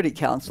Security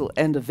Council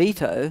and a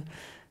veto,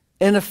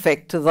 in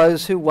effect, to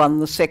those who won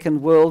the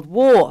Second World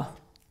War.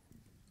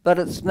 But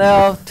it's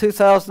now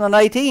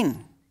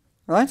 2018,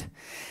 right?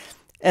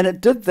 And it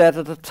did that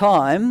at a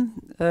time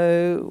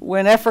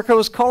when Africa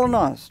was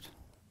colonized.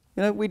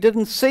 You know, we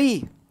didn't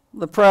see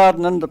the proud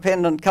and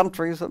independent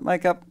countries that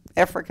make up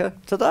Africa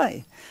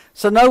today.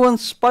 So no one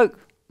spoke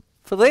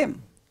for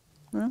them.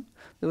 You know?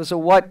 There was a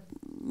white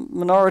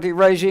minority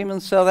regime in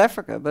South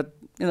Africa, but,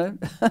 you know,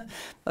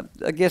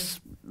 I guess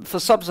for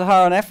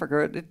sub-Saharan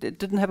Africa, it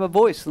didn't have a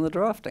voice in the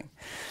drafting.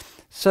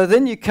 So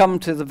then you come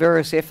to the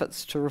various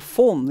efforts to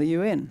reform the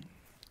UN.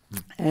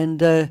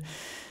 And,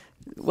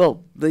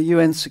 well, the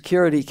UN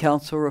Security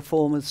Council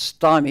reform is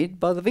stymied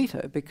by the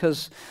veto,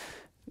 because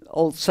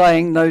old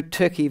saying, no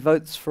turkey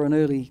votes for an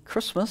early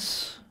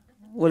Christmas.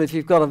 Well, if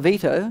you've got a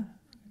veto,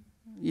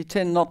 you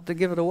tend not to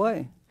give it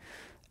away.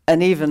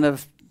 And even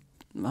if,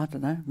 I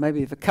don't know,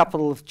 maybe if a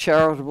couple of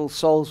charitable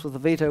souls with a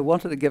veto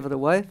wanted to give it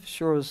away,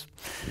 sure as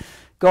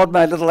God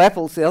made little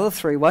apples, the other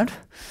three won't.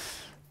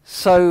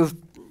 So,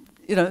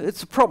 you know,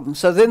 it's a problem.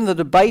 So then the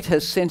debate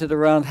has centred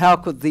around how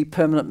could the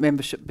permanent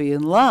membership be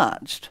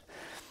enlarged.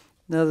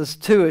 Now, there's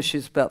two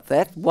issues about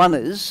that. One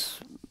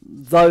is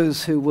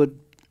those who would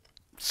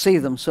see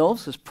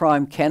themselves as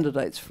prime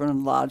candidates for an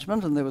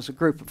enlargement, and there was a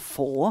group of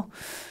four,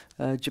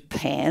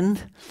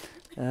 Japan,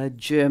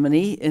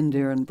 Germany,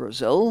 India and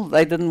Brazil.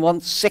 They didn't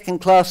want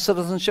second-class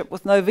citizenship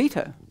with no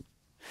veto.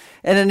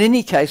 And in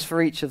any case,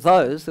 for each of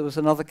those, there was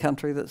another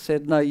country that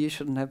said, no, you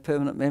shouldn't have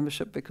permanent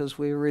membership because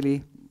we're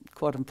really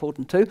quite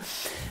important too.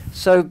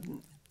 So,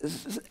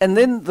 and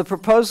then the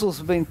proposals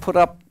have been put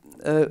up,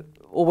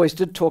 always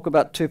did talk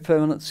about 2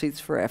 permanent seats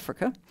for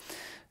Africa,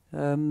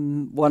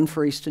 one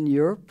for Eastern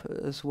Europe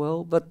as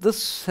well, but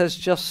this has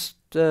just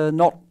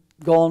not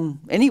gone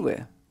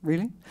anywhere,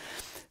 really.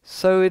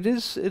 So it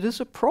is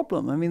a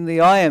problem. I mean, the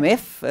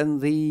IMF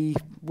and the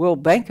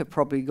World Bank have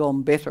probably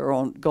gone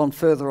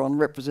further on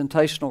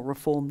representational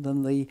reform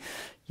than the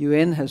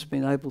UN has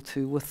been able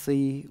to with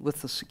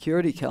the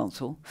Security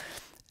Council.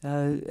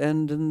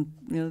 And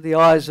in the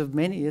eyes of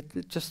many, it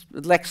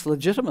lacks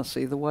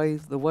legitimacy the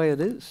way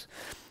it is.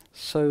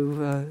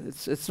 So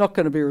it's not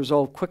going to be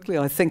resolved quickly.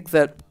 I think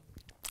that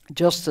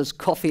just as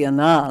Kofi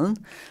Annan,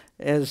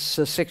 as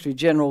Secretary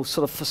General,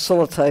 sort of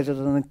facilitated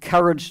and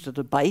encouraged a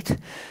debate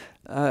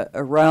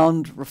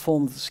around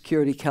reform of the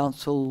Security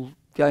Council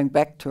going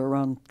back to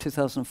around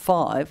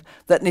 2005,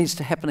 that needs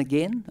to happen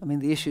again. I mean,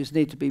 the issues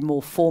need to be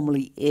more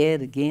formally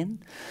aired again.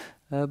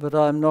 But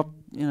I'm not,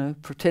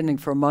 pretending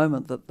for a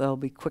moment that they'll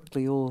be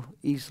quickly or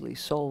easily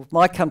solved.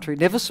 My country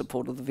never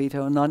supported the veto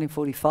in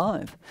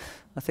 1945.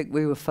 I think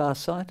we were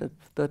far-sighted.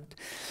 But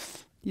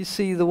you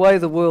see, the way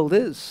the world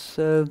is,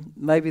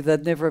 maybe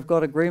they'd never have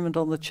got agreement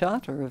on the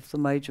Charter if the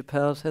major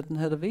powers hadn't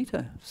had a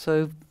veto.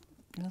 So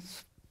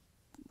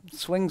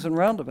swings and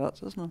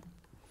roundabouts, isn't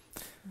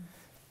it?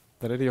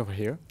 The lady over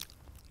here.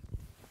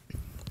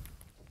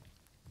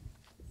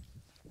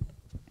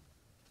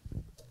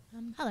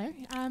 Hello,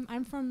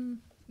 I'm from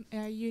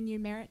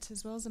UNU-MERIT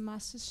as well as a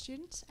master's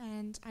student,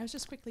 and I was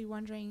just quickly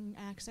wondering,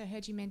 because I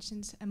heard you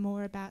mentioned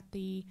more about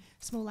the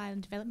small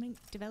island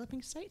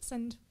developing states,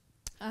 and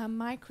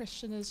my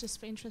question is just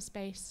for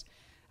interest-based.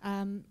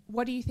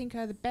 What do you think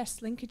are the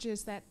best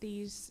linkages that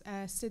these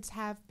SIDS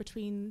have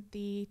between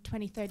the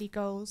 2030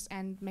 goals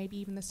and maybe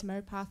even the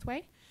SMO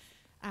pathway?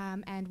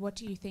 And what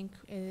do you think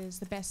is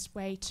the best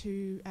way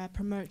to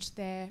promote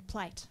their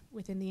plight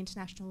within the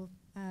international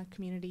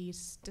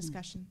community's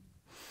discussion?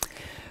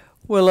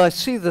 Well, I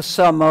see the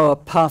Samoa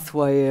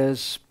pathway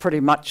as pretty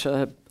much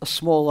a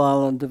small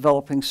island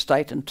developing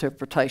state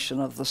interpretation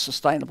of the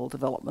Sustainable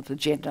Development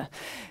Agenda.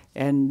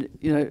 And,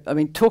 you know, I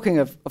mean, talking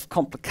of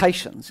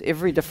complications,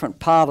 every different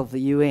part of the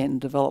UN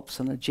develops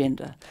an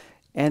agenda.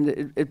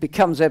 And it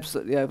becomes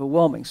absolutely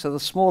overwhelming. So the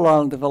small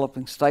island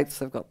developing states,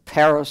 they've got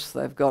Paris,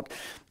 they've got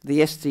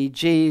the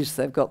SDGs,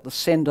 they've got the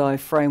Sendai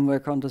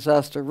framework on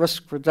disaster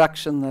risk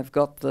reduction, they've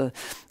got the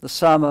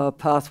Samoa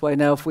pathway.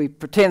 Now, if we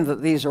pretend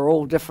that these are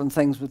all different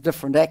things with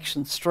different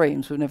action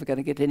streams, we're never going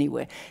to get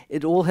anywhere.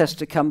 It all has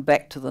to come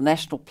back to the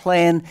national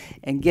plan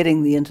and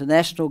getting the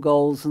international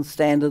goals and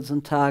standards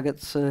and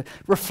targets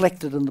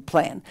reflected in the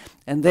plan.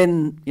 And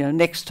then, you know,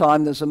 next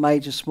time there's a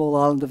major small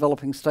island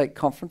developing state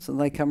conference,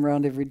 and they come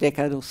around every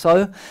decade or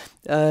so,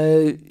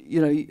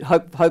 you know,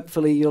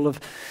 hopefully you'll have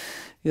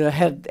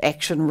had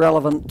action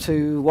relevant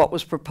to what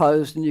was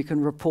proposed, and you can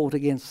report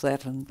against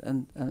that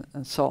and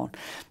so on.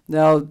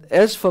 Now,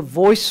 as for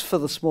voice for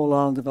the small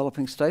island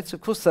developing states, of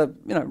course, they're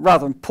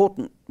rather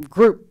important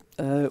group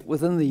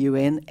within the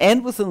UN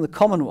and within the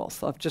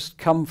Commonwealth. I've just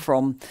come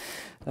from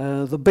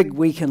the big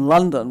week in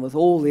London with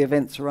all the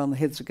events around the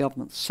Heads of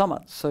Government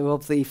Summit. So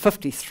of the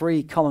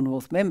 53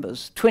 Commonwealth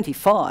members,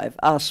 25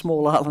 are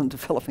small island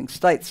developing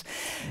states.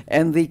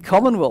 And the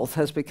Commonwealth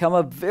has become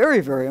a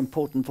very, very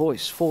important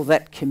voice for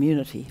that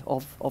community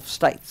of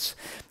states.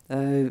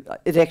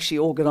 It actually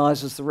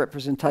organises the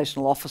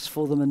representational office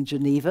for them in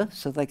Geneva,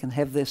 so they can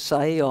have their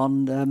say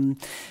on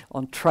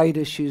trade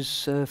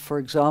issues, for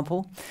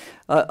example.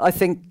 I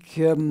think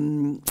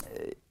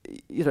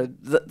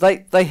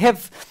they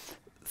have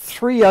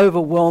three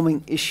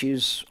overwhelming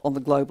issues on the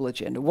global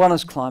agenda. One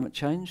is climate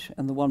change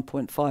and the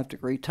 1.5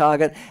 degree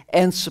target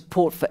and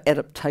support for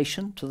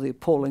adaptation to the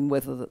appalling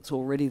weather that's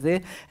already there.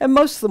 And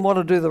most of them want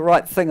to do the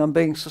right thing on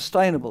being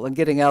sustainable and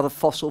getting out of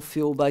fossil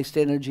fuel-based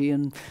energy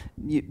and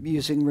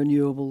using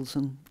renewables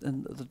and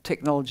the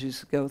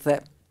technologies that go with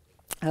that.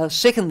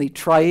 Secondly,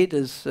 trade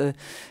is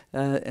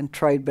and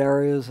trade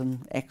barriers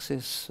and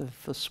access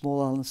for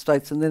small island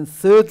states. And then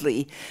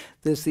thirdly,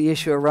 there's the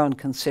issue around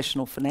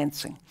concessional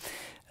financing.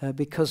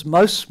 Because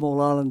most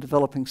small island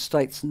developing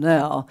states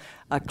now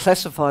are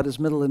classified as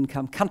middle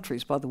income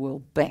countries by the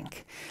World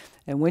Bank.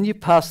 And when you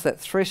pass that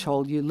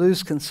threshold, you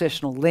lose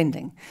concessional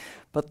lending.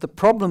 But the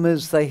problem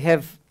is they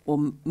have,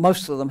 or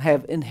most of them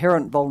have,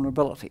 inherent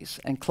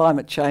vulnerabilities. And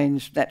climate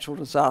change, natural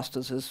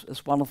disasters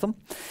is one of them.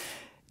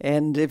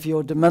 And if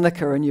you're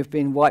Dominica and you've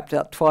been wiped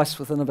out twice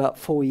within about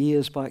 4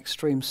 years by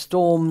extreme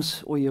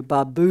storms, or you're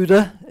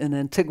Barbuda in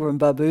Antigua and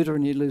Barbuda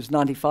and you lose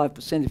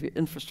 95% of your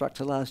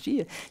infrastructure last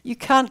year, you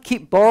can't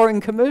keep borrowing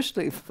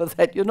commercially for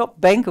that. You're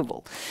not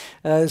bankable.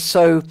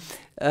 So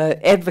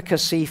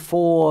advocacy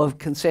for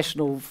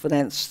concessional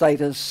finance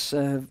status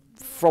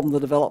from the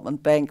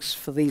development banks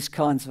for these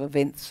kinds of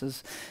events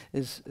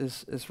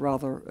is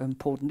rather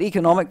important.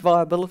 Economic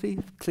viability,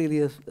 clearly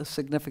a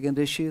significant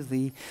issue.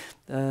 The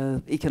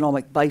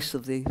economic base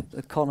of the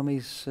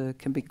economies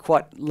can be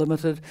quite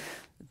limited.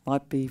 It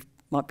might be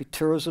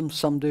tourism.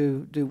 Some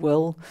do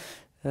well.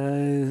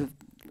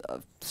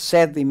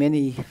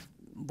 Sadly,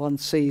 one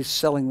sees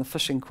selling the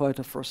fishing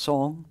quota for a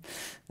song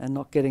and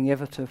not getting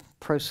ever to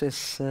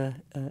process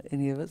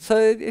any of it. So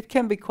it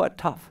can be quite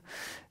tough.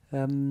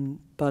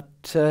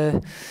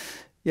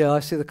 Yeah, I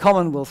see the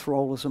Commonwealth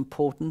role as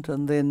important,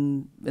 and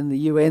then in the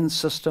UN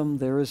system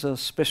there is a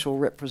special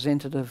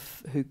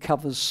representative who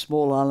covers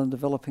small island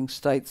developing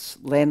states,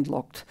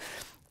 landlocked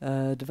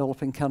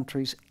developing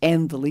countries,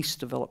 and the least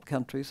developed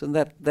countries, and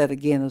that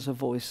again is a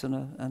voice and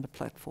a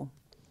platform.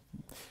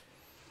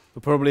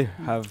 We probably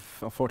have,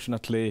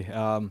 unfortunately,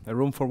 a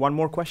room for one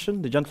more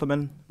question. The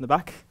gentleman in the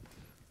back.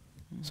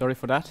 Sorry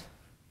for that.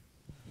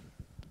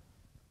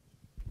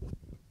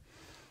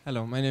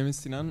 Hello, my name is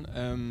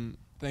Sinan.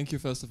 Thank you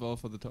first of all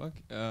for the talk.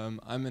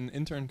 I'm an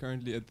intern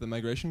currently at the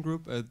migration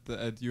group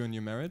at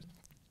UNU-MERIT,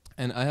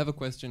 and I have a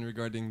question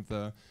regarding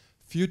the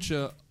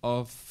future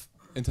of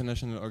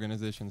international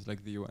organizations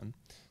like the UN.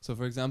 So,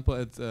 for example,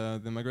 at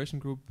the migration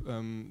group,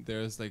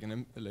 there's like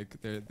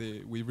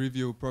we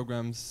review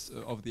programs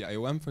of the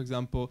IOM, for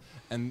example,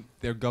 and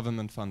they're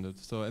government funded.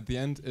 So at the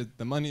end,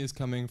 the money is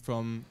coming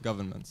from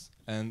governments,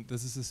 and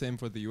this is the same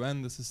for the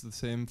UN. This is the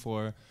same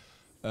for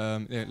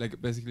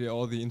like basically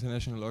all the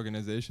international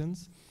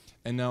organizations.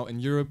 And now in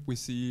Europe, we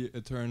see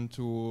a turn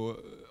to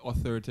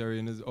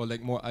authoritarianism or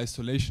like more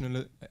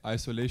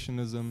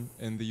isolationism.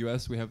 In the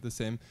US, we have the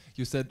same.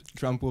 You said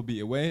Trump will be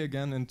away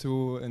again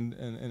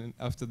in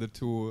after the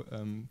two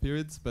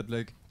periods, but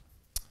like,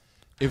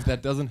 if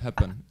that doesn't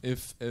happen,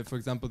 if for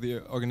example the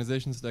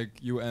organizations like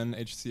UN,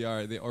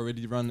 HCR, they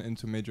already run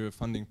into major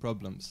funding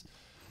problems.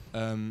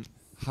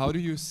 How do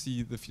you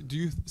see do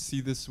you see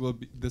this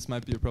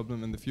might be a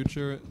problem in the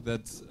future?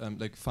 That's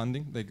like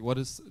funding. Like,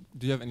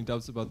 do you have any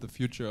doubts about the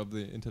future of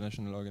the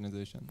international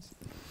organizations?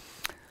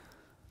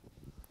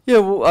 Yeah,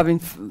 well, I mean,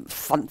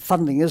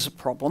 funding is a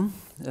problem.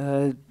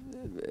 A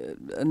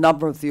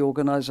number of the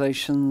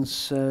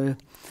organizations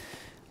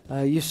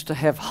used to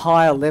have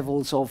higher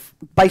levels of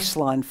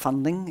baseline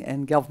funding,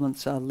 and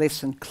governments are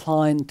less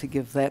inclined to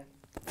give that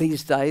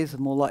these days. They're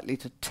more likely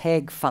to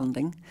tag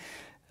funding.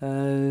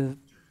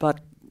 But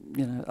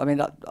you know, I mean,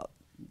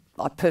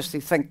 I personally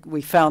think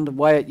we found a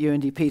way at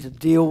UNDP to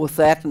deal with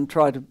that and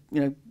try to,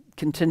 you know,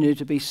 continue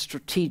to be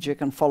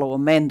strategic and follow a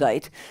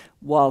mandate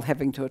while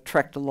having to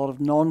attract a lot of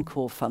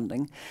non-core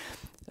funding.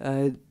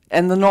 And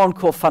the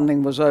non-core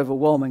funding was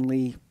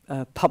overwhelmingly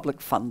public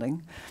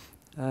funding.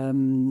 I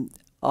mean,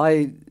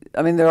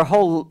 there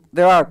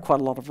are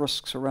quite a lot of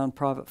risks around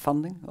private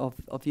funding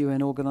of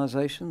UN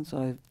organisations.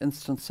 I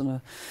instanced in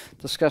a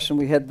discussion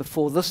we had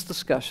before this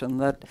discussion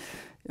that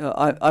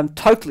I'm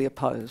totally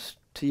opposed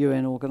to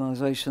UN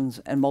organisations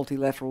and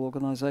multilateral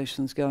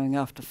organisations going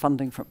after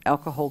funding from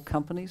alcohol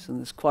companies, and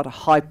there's quite a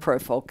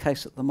high-profile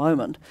case at the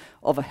moment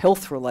of a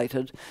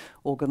health-related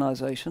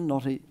organisation,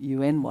 not a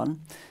UN one,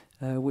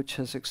 which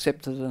has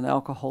accepted an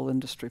alcohol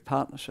industry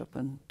partnership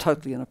in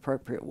totally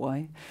inappropriate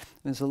way.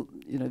 There's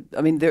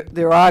I mean,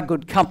 there are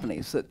good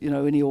companies that, you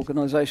know, any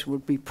organisation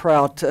would be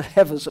proud to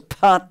have as a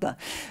partner,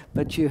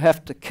 but you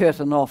have to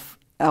curtain off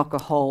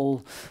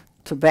alcohol,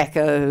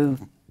 tobacco,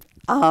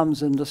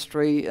 arms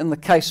industry. In the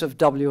case of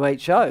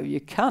WHO, you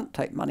can't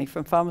take money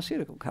from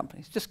pharmaceutical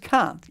companies. Just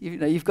can't. You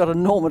know, you've got a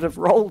normative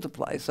role to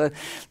play. So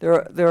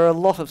there are a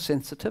lot of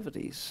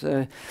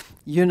sensitivities.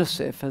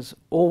 UNICEF has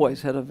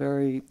always had a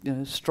very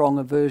strong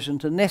aversion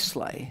to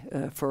Nestle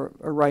for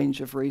a range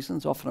of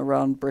reasons, often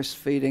around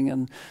breastfeeding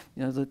and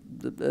the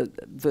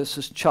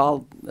versus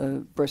child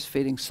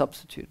breastfeeding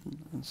substitute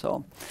and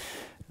so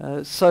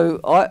on. So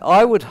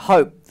I would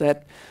hope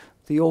that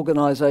the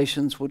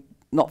organisations would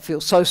not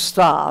feel so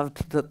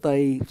starved that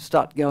they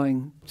start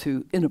going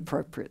to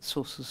inappropriate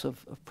sources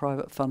of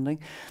private funding.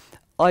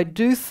 I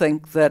do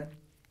think that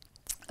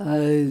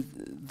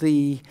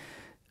the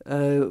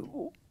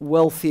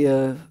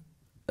wealthier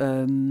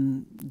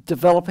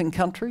developing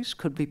countries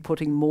could be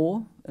putting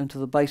more into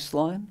the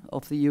baseline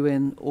of the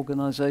UN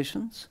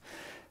organisations,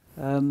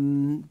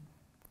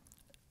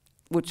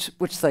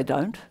 which they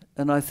don't.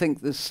 And I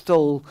think there's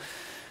still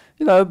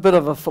a bit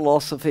of a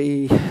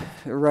philosophy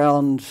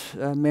around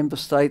member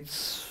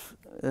states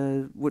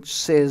which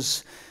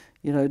says,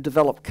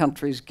 developed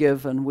countries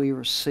give and we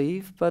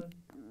receive. But,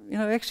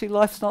 actually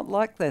life's not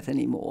like that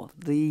anymore.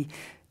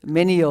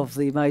 Many of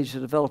the major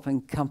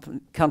developing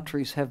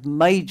countries have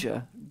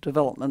major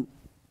development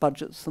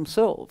budgets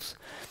themselves.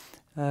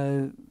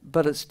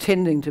 But it's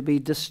tending to be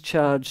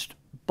discharged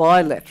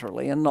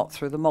bilaterally and not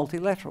through the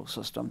multilateral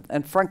system.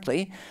 And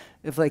frankly,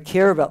 if they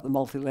care about the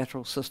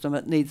multilateral system,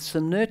 it needs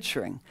some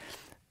nurturing,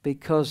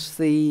 because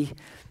the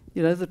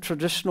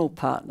traditional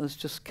partners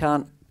just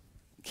can't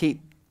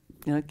keep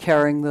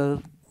carrying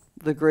the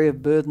degree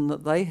of burden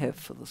that they have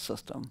for the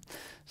system.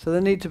 So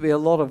there need to be a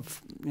lot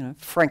of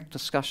frank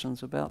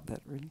discussions about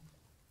that, really.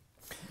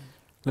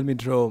 Let me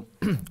draw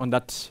on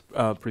that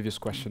previous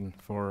question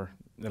for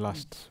the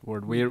last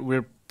word.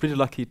 We're pretty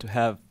lucky to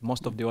have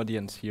most of the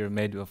audience here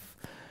made of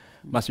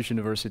Maastricht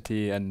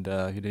University and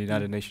the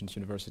United Nations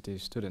University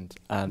student.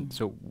 And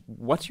so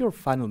what's your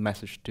final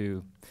message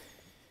to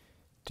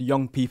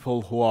young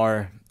people who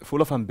are full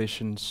of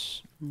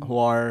ambitions, who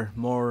are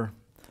more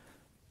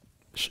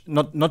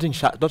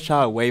not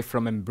shy away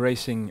from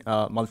embracing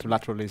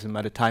multilateralism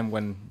at a time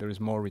when there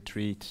is more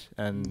retreat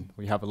and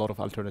we have a lot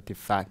of alternative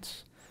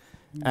facts?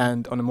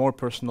 And on a more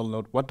personal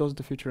note, what does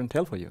the future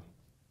entail for you?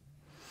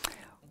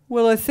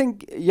 Well, I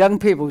think young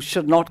people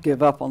should not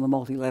give up on the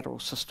multilateral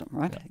system,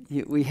 right?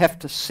 Yeah. We have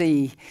to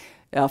see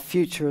our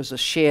future as a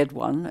shared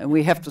one, and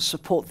we have to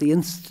support the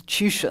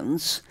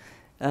institutions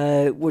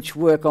which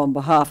work on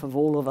behalf of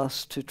all of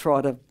us to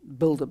try to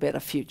build a better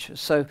future.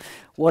 So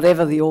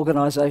whatever the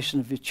organisation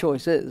of your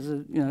choice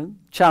is,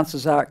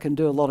 chances are it can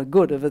do a lot of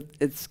good if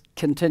it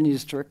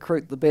continues to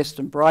recruit the best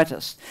and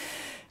brightest.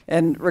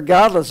 And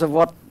regardless of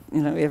what,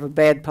 ever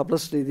bad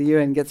publicity the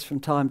UN gets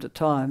from time to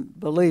time,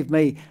 believe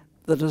me,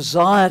 the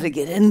desire to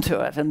get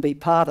into it and be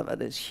part of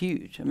it is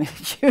huge. I mean,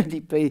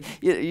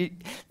 UNDP,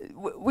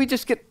 we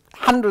just get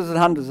hundreds and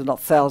hundreds, if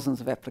not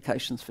thousands, of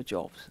applications for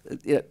jobs.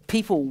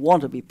 People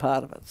want to be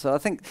part of it. So I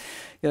think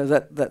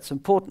that's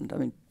important. I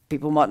mean,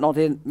 people might not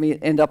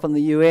end up in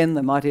the UN.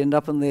 They might end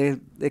up in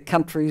their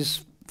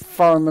country's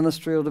foreign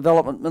ministry or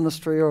development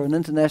ministry or an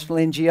international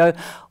NGO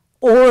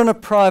or in a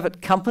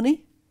private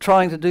company.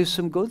 trying to do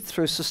some good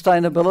through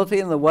sustainability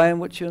and the way in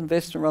which you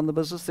invest and run the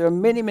business. There are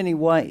many, many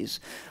ways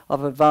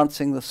of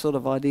advancing the sort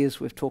of ideas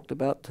we've talked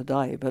about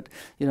today. But,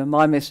 you know,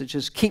 my message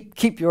is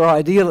keep your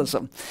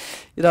idealism.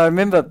 You know, I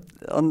remember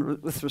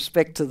with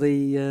respect to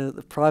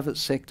the private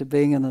sector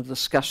being in a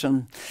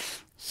discussion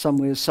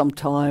somewhere,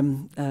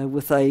 sometime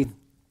with a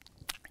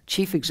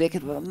chief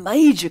executive of a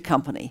major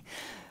company,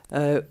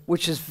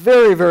 which is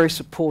very, very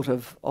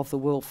supportive of the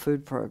World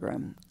Food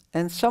Programme.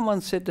 And someone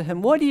said to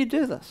him, "Why do you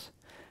do this?"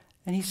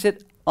 And he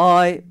said,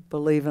 "I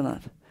believe in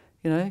it."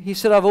 You know, he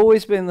said, "I've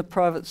always been in the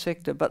private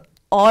sector, but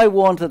I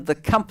wanted the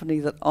company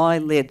that I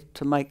led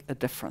to make a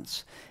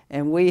difference.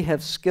 And we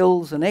have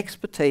skills and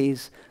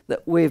expertise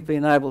that we've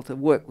been able to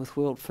work with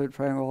World Food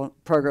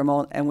Programme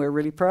on, and we're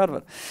really proud of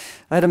it."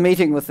 I had a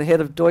meeting with the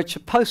head of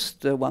Deutsche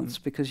Post once,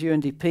 because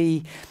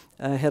UNDP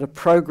had a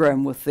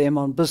program with them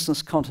on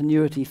business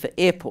continuity for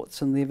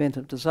airports in the event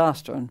of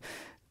disaster. And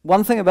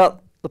one thing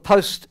about the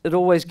post, it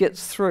always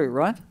gets through,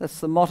 right?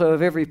 That's the motto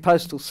of every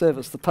postal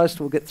service. The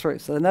post will get through.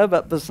 So they know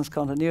about business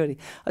continuity.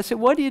 I said,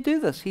 "Why do you do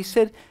this?" He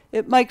said,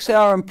 "It makes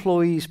our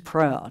employees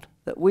proud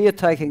that we are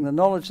taking the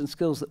knowledge and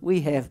skills that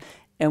we have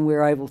and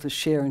we're able to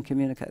share and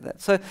communicate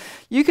that." So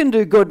you can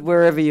do good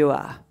wherever you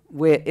are,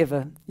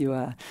 wherever you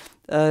are.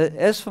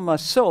 As for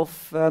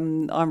myself,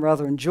 I'm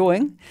rather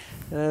enjoying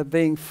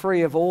being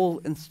free of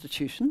all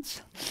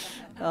institutions.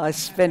 I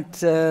spent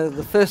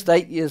the first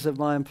 8 years of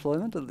my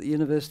employment at the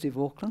University of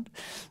Auckland,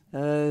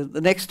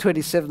 the next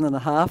 27 and a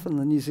half in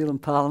the New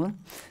Zealand Parliament,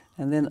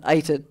 and then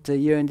 8 at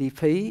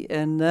UNDP,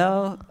 and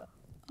now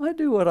I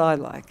do what I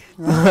like.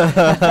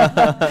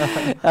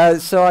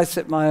 So I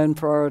set my own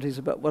priorities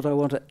about what I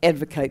want to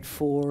advocate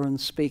for and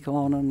speak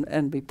on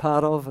and be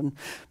part of, and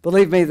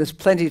believe me, there's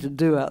plenty to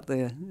do out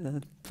there,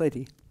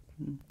 plenty.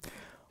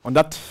 On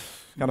that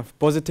kind of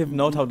positive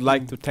note, I would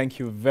like to thank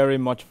you very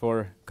much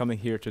for coming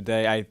here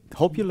today. I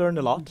hope you learned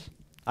a lot.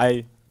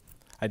 I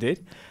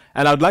did.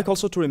 And I would like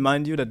also to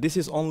remind you that this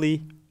is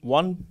only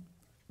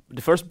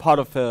the first part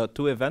of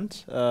 2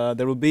 events.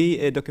 There will be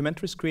a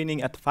documentary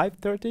screening at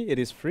 5:30. It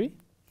is free.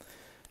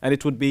 And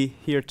it would be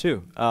here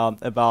too,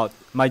 about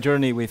my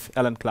journey with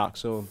Helen Clark.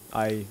 So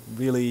I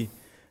really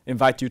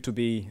invite you to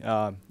be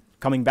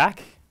coming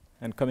back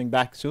and coming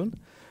back soon.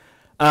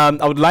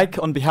 I would like,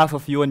 on behalf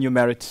of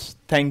UNU-MERIT,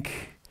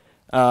 thank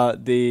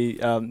the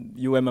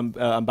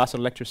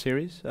Ambassador Lecture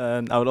Series.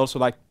 And I would also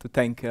like to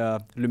thank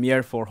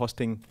Lumiere for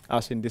hosting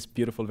us in this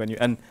beautiful venue.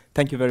 And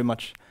thank you very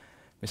much,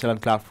 Ms. Helen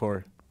Clark,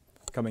 for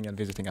coming and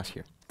visiting us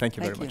here. Thank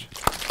you very much.